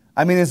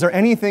 Is there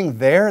anything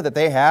there that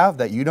they have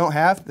that you don't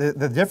have?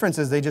 The difference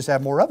is they just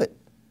have more of it.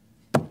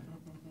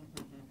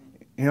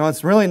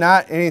 It's really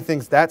not anything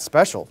that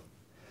special.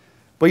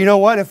 But you know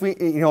what? If we,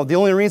 the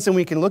only reason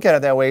we can look at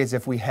it that way is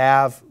if we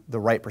have the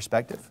right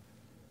perspective.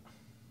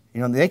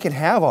 They can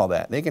have all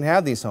that. They can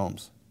have these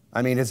homes.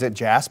 Is it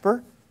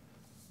jasper?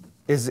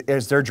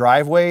 Is their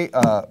driveway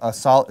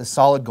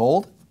solid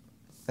gold?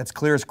 That's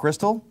clear as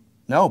crystal?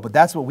 No, but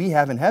that's what we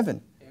have in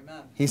heaven.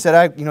 Amen. He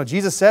said,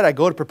 Jesus said, I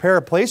go to prepare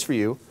a place for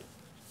you,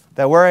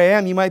 that where I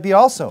am, you might be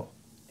also.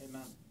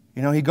 Amen.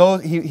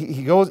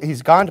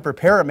 He's gone to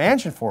prepare a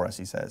mansion for us,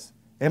 he says.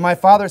 In my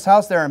Father's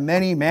house, there are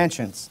many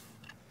mansions.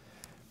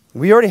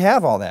 We already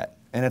have all that.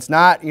 And it's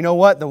not, you know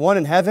what, the one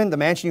in heaven, the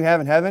mansion you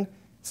have in heaven,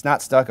 it's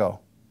not stucco.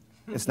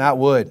 It's not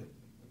wood.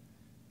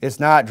 It's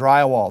not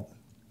drywalled,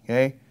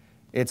 okay?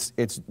 It's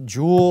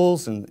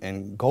jewels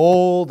and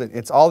gold.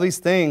 It's all these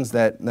things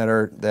that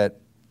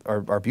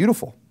are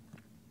beautiful.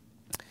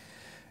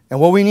 And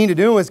what we need to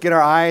do is get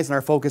our eyes and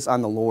our focus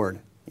on the Lord.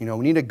 You know,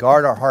 we need to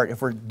guard our heart.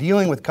 If we're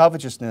dealing with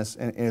covetousness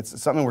and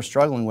it's something we're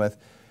struggling with,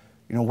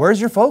 you know, where's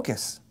your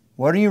focus?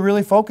 What are you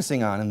really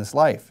focusing on in this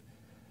life?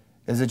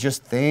 Is it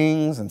just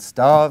things and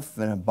stuff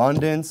and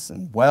abundance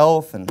and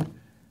wealth and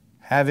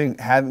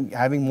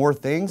having more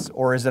things?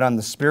 Or is it on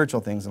the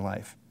spiritual things in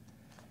life?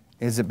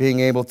 Is it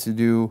being able to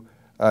do,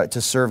 to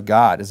serve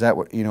God? Is that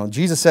what, you know,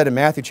 Jesus said in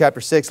Matthew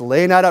chapter 6,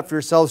 lay not up for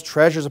yourselves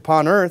treasures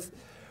upon earth,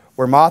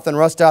 where moth and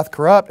rust doth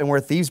corrupt, and where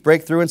thieves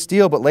break through and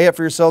steal, but lay up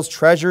for yourselves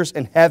treasures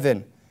in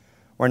heaven,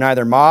 where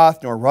neither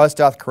moth nor rust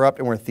doth corrupt,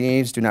 and where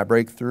thieves do not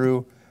break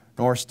through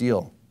nor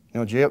steal. You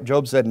know,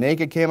 Job said,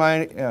 naked came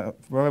I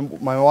from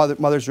my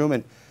mother's room,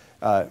 and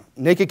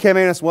naked came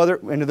I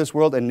into this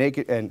world, and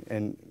naked,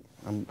 and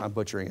I'm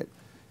butchering it.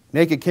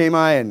 Naked came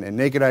I, and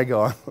naked I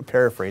go. I'm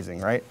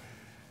paraphrasing, right?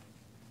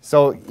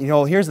 So, you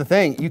know, here's the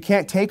thing. You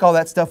can't take all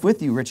that stuff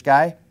with you, rich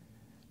guy.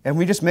 And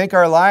we just make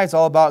our lives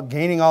all about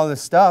gaining all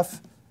this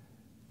stuff.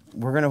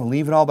 We're going to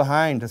leave it all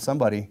behind to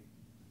somebody.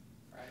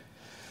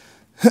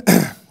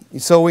 Right.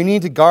 So we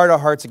need to guard our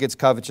hearts against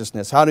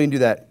covetousness. How do you do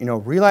that? You know,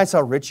 realize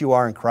how rich you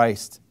are in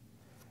Christ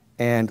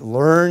and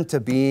learn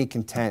to be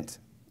content.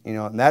 You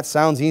know, and that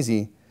sounds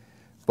easy,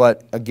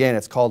 but again,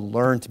 it's called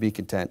learn to be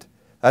content.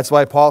 That's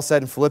why Paul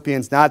said in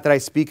Philippians, not that I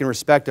speak in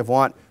respect of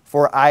want,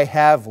 for I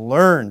have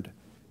learned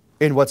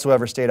in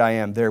whatsoever state I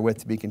am therewith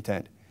to be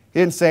content. He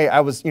didn't say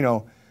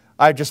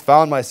I just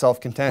found myself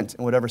content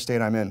in whatever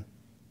state I'm in.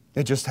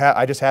 I just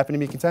happen to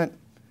be content.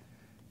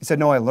 He said,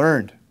 no, I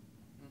learned.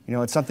 You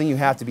know, it's something you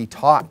have to be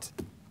taught.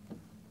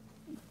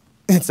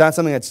 It's not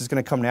something that's just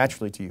going to come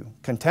naturally to you.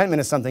 Contentment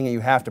is something that you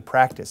have to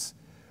practice.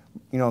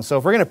 You know, so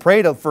if we're going to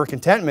pray for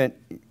contentment,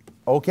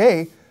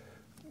 okay,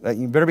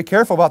 you better be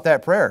careful about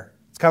that prayer.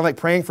 It's kind of like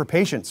praying for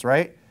patience,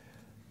 right?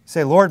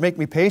 Say, Lord, make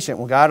me patient.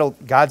 Well,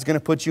 God's going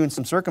to put you in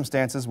some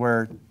circumstances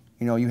where,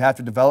 you know, you have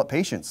to develop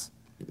patience.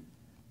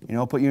 You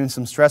know, put you in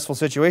some stressful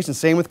situations.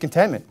 Same with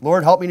contentment.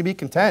 Lord, help me to be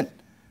content.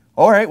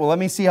 All right, well, let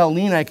me see how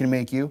lean I can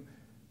make you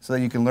so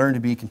that you can learn to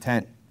be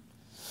content.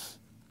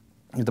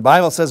 The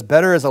Bible says,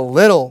 better is a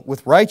little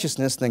with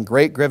righteousness than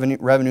great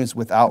revenues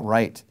without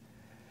right.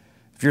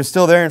 If you're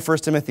still there in 1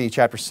 Timothy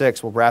chapter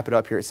 6, we'll wrap it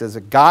up here. It says,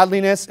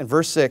 godliness, in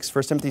verse 6,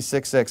 1 Timothy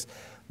 6:6,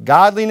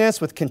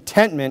 godliness with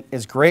contentment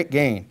is great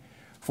gain.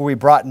 For we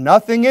brought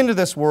nothing into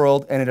this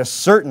world, and it is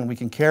certain we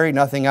can carry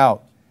nothing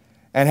out.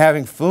 And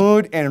having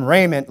food and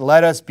raiment,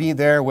 let us be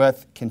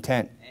therewith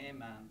content.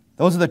 Amen.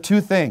 Those are the two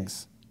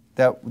things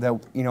that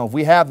you know, if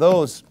we have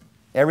those,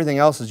 everything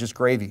else is just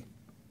gravy.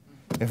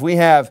 If we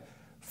have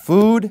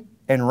food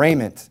and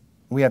raiment,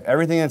 we have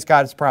everything that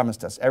God has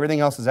promised us. Everything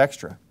else is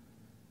extra.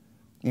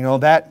 You know,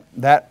 that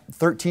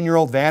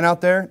 13-year-old van out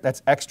there,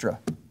 that's extra.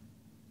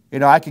 You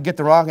know, I could get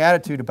the wrong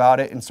attitude about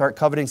it and start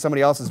coveting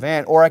somebody else's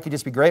van, or I could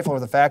just be grateful for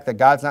the fact that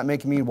God's not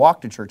making me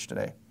walk to church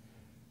today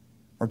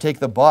or take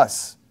the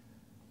bus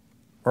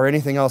or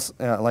anything else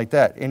like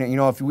that. And, you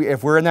know,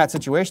 if we're in that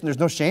situation, there's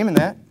no shame in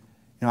that.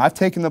 You know, I've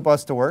taken the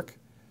bus to work,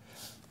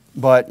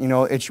 but, you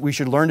know, we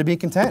should learn to be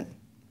content,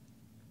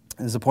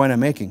 is the point I'm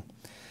making.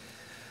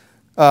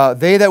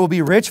 They that will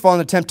be rich fall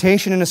into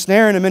temptation and a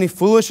snare and in many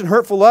foolish and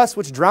hurtful lusts,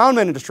 which drown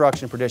men in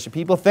destruction and perdition.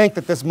 People think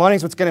that this money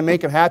is what's going to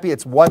make them happy.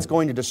 It's what's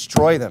going to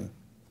destroy them,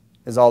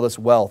 is all this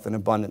wealth and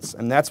abundance.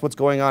 And that's what's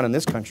going on in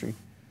this country.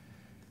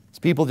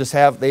 People just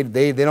have,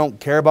 they don't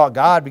care about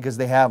God because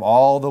they have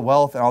all the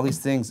wealth and all these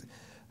things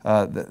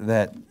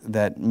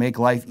that make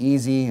life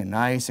easy and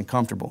nice and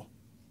comfortable.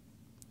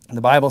 And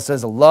the Bible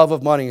says the love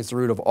of money is the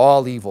root of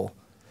all evil.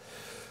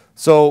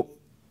 So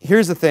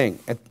here's the thing.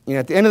 At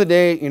the end of the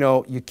day, you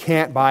know, you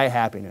can't buy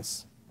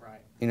happiness. Right.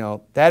 You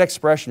know, that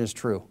expression is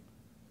true.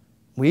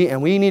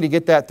 We need to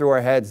get that through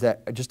our heads,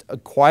 that just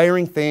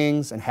acquiring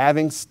things and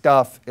having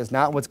stuff is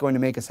not what's going to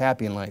make us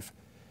happy in life.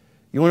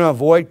 You want to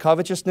avoid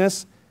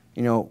covetousness?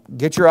 You know,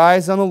 get your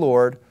eyes on the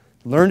Lord,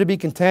 learn to be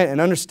content,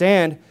 and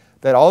understand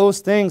that all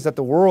those things that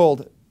the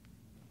world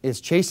is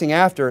chasing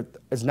after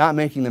is not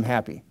making them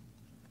happy.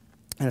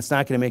 And it's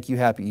not going to make you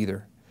happy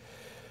either.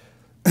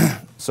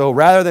 So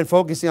rather than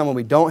focusing on what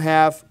we don't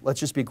have, let's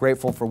just be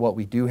grateful for what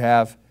we do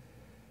have.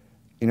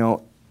 You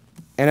know,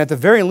 and at the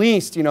very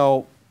least, you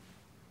know,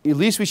 at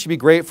least we should be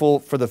grateful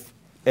for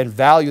and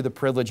value the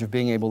privilege of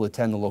being able to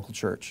attend the local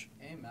church.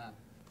 Amen.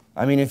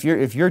 I mean, if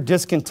you're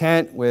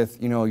discontent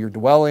with, you know, your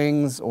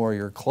dwellings or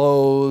your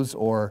clothes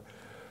or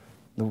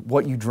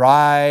what you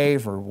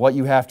drive or what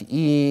you have to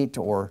eat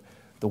or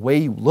the way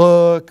you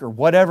look or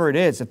whatever it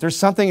is, if there's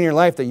something in your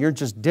life that you're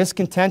just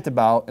discontent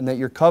about and that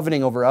you're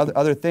coveting over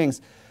other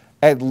things,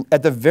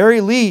 at the very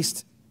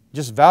least,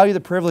 just value the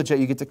privilege that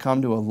you get to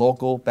come to a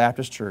local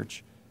Baptist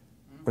church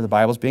where the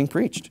Bible's being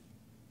preached.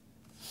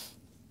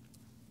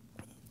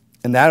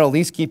 And that'll at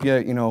least keep you,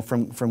 you know,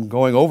 from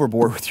going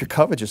overboard with your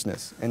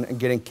covetousness and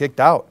getting kicked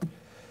out.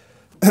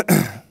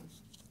 I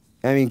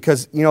mean,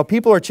 because, you know,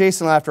 people are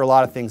chasing after a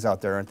lot of things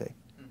out there, aren't they?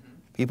 Mm-hmm.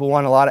 People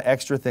want a lot of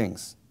extra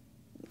things,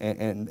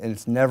 and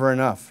it's never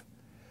enough.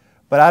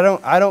 But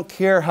I don't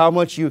care how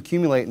much you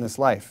accumulate in this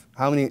life,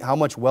 how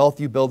much wealth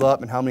you build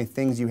up and how many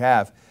things you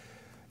have.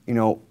 You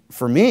know,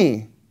 for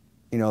me,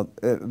 you know,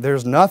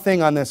 there's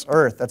nothing on this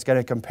earth that's going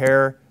to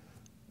compare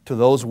to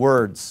those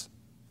words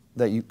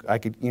that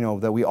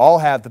that we all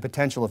have the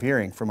potential of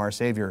hearing from our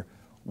Savior.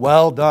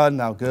 Well done,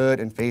 thou good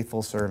and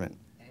faithful servant.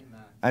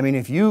 Amen. I mean,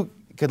 if you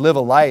could live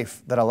a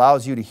life that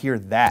allows you to hear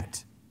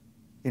that,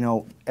 you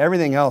know,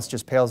 everything else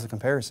just pales in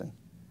comparison.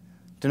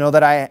 To know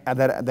that I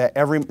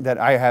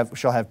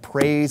shall have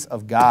praise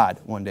of God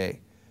one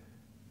day,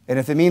 and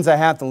if it means I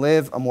have to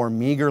live a more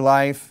meager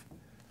life,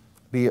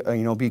 be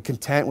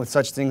content with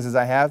such things as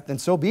I have, then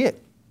so be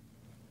it.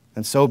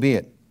 And so be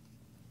it.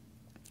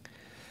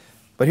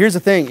 But here's the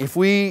thing: if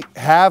we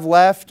have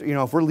left, you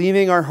know, if we're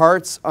leaving our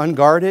hearts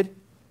unguarded,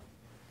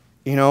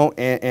 you know,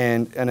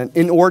 and an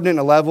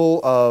inordinate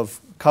level of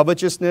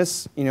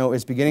covetousness, you know,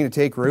 is beginning to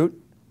take root,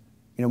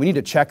 you know, we need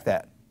to check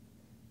that,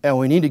 and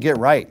we need to get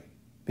right.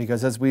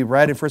 Because as we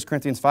read in 1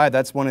 Corinthians 5,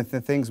 that's one of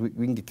the things we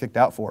can get kicked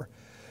out for.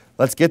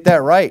 Let's get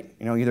that right.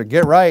 You know, either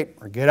get right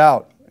or get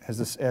out as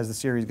the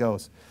series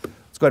goes.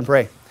 Let's go ahead and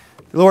pray.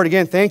 Lord,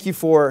 again, thank you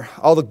for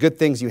all the good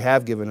things you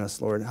have given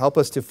us, Lord. Help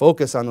us to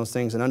focus on those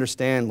things and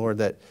understand, Lord,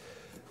 that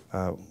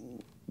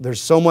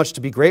there's so much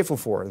to be grateful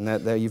for, and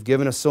that you've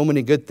given us so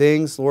many good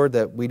things, Lord,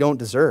 that we don't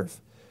deserve.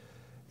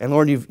 And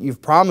Lord,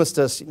 you've promised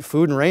us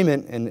food and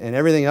raiment, and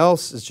everything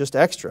else is just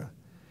extra.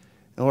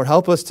 And Lord,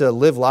 help us to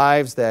live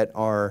lives that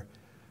are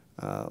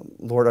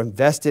Lord,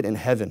 invested in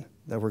heaven,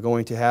 that we're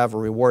going to have a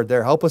reward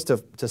there. Help us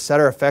to set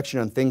our affection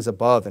on things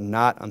above and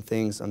not on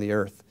things on the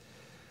earth.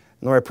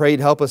 And Lord, I pray you'd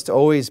help us to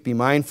always be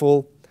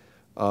mindful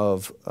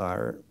of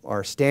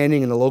our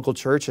standing in the local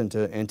church and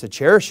to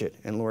cherish it.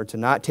 And Lord, to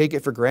not take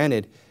it for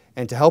granted,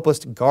 and to help us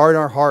to guard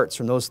our hearts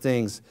from those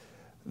things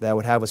that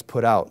would have us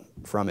put out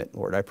from it.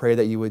 Lord, I pray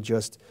that you would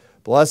just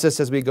bless us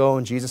as we go.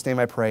 In Jesus' name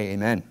I pray,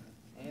 amen.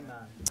 Amen.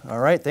 All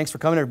right, thanks for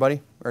coming,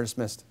 everybody. We're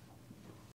dismissed.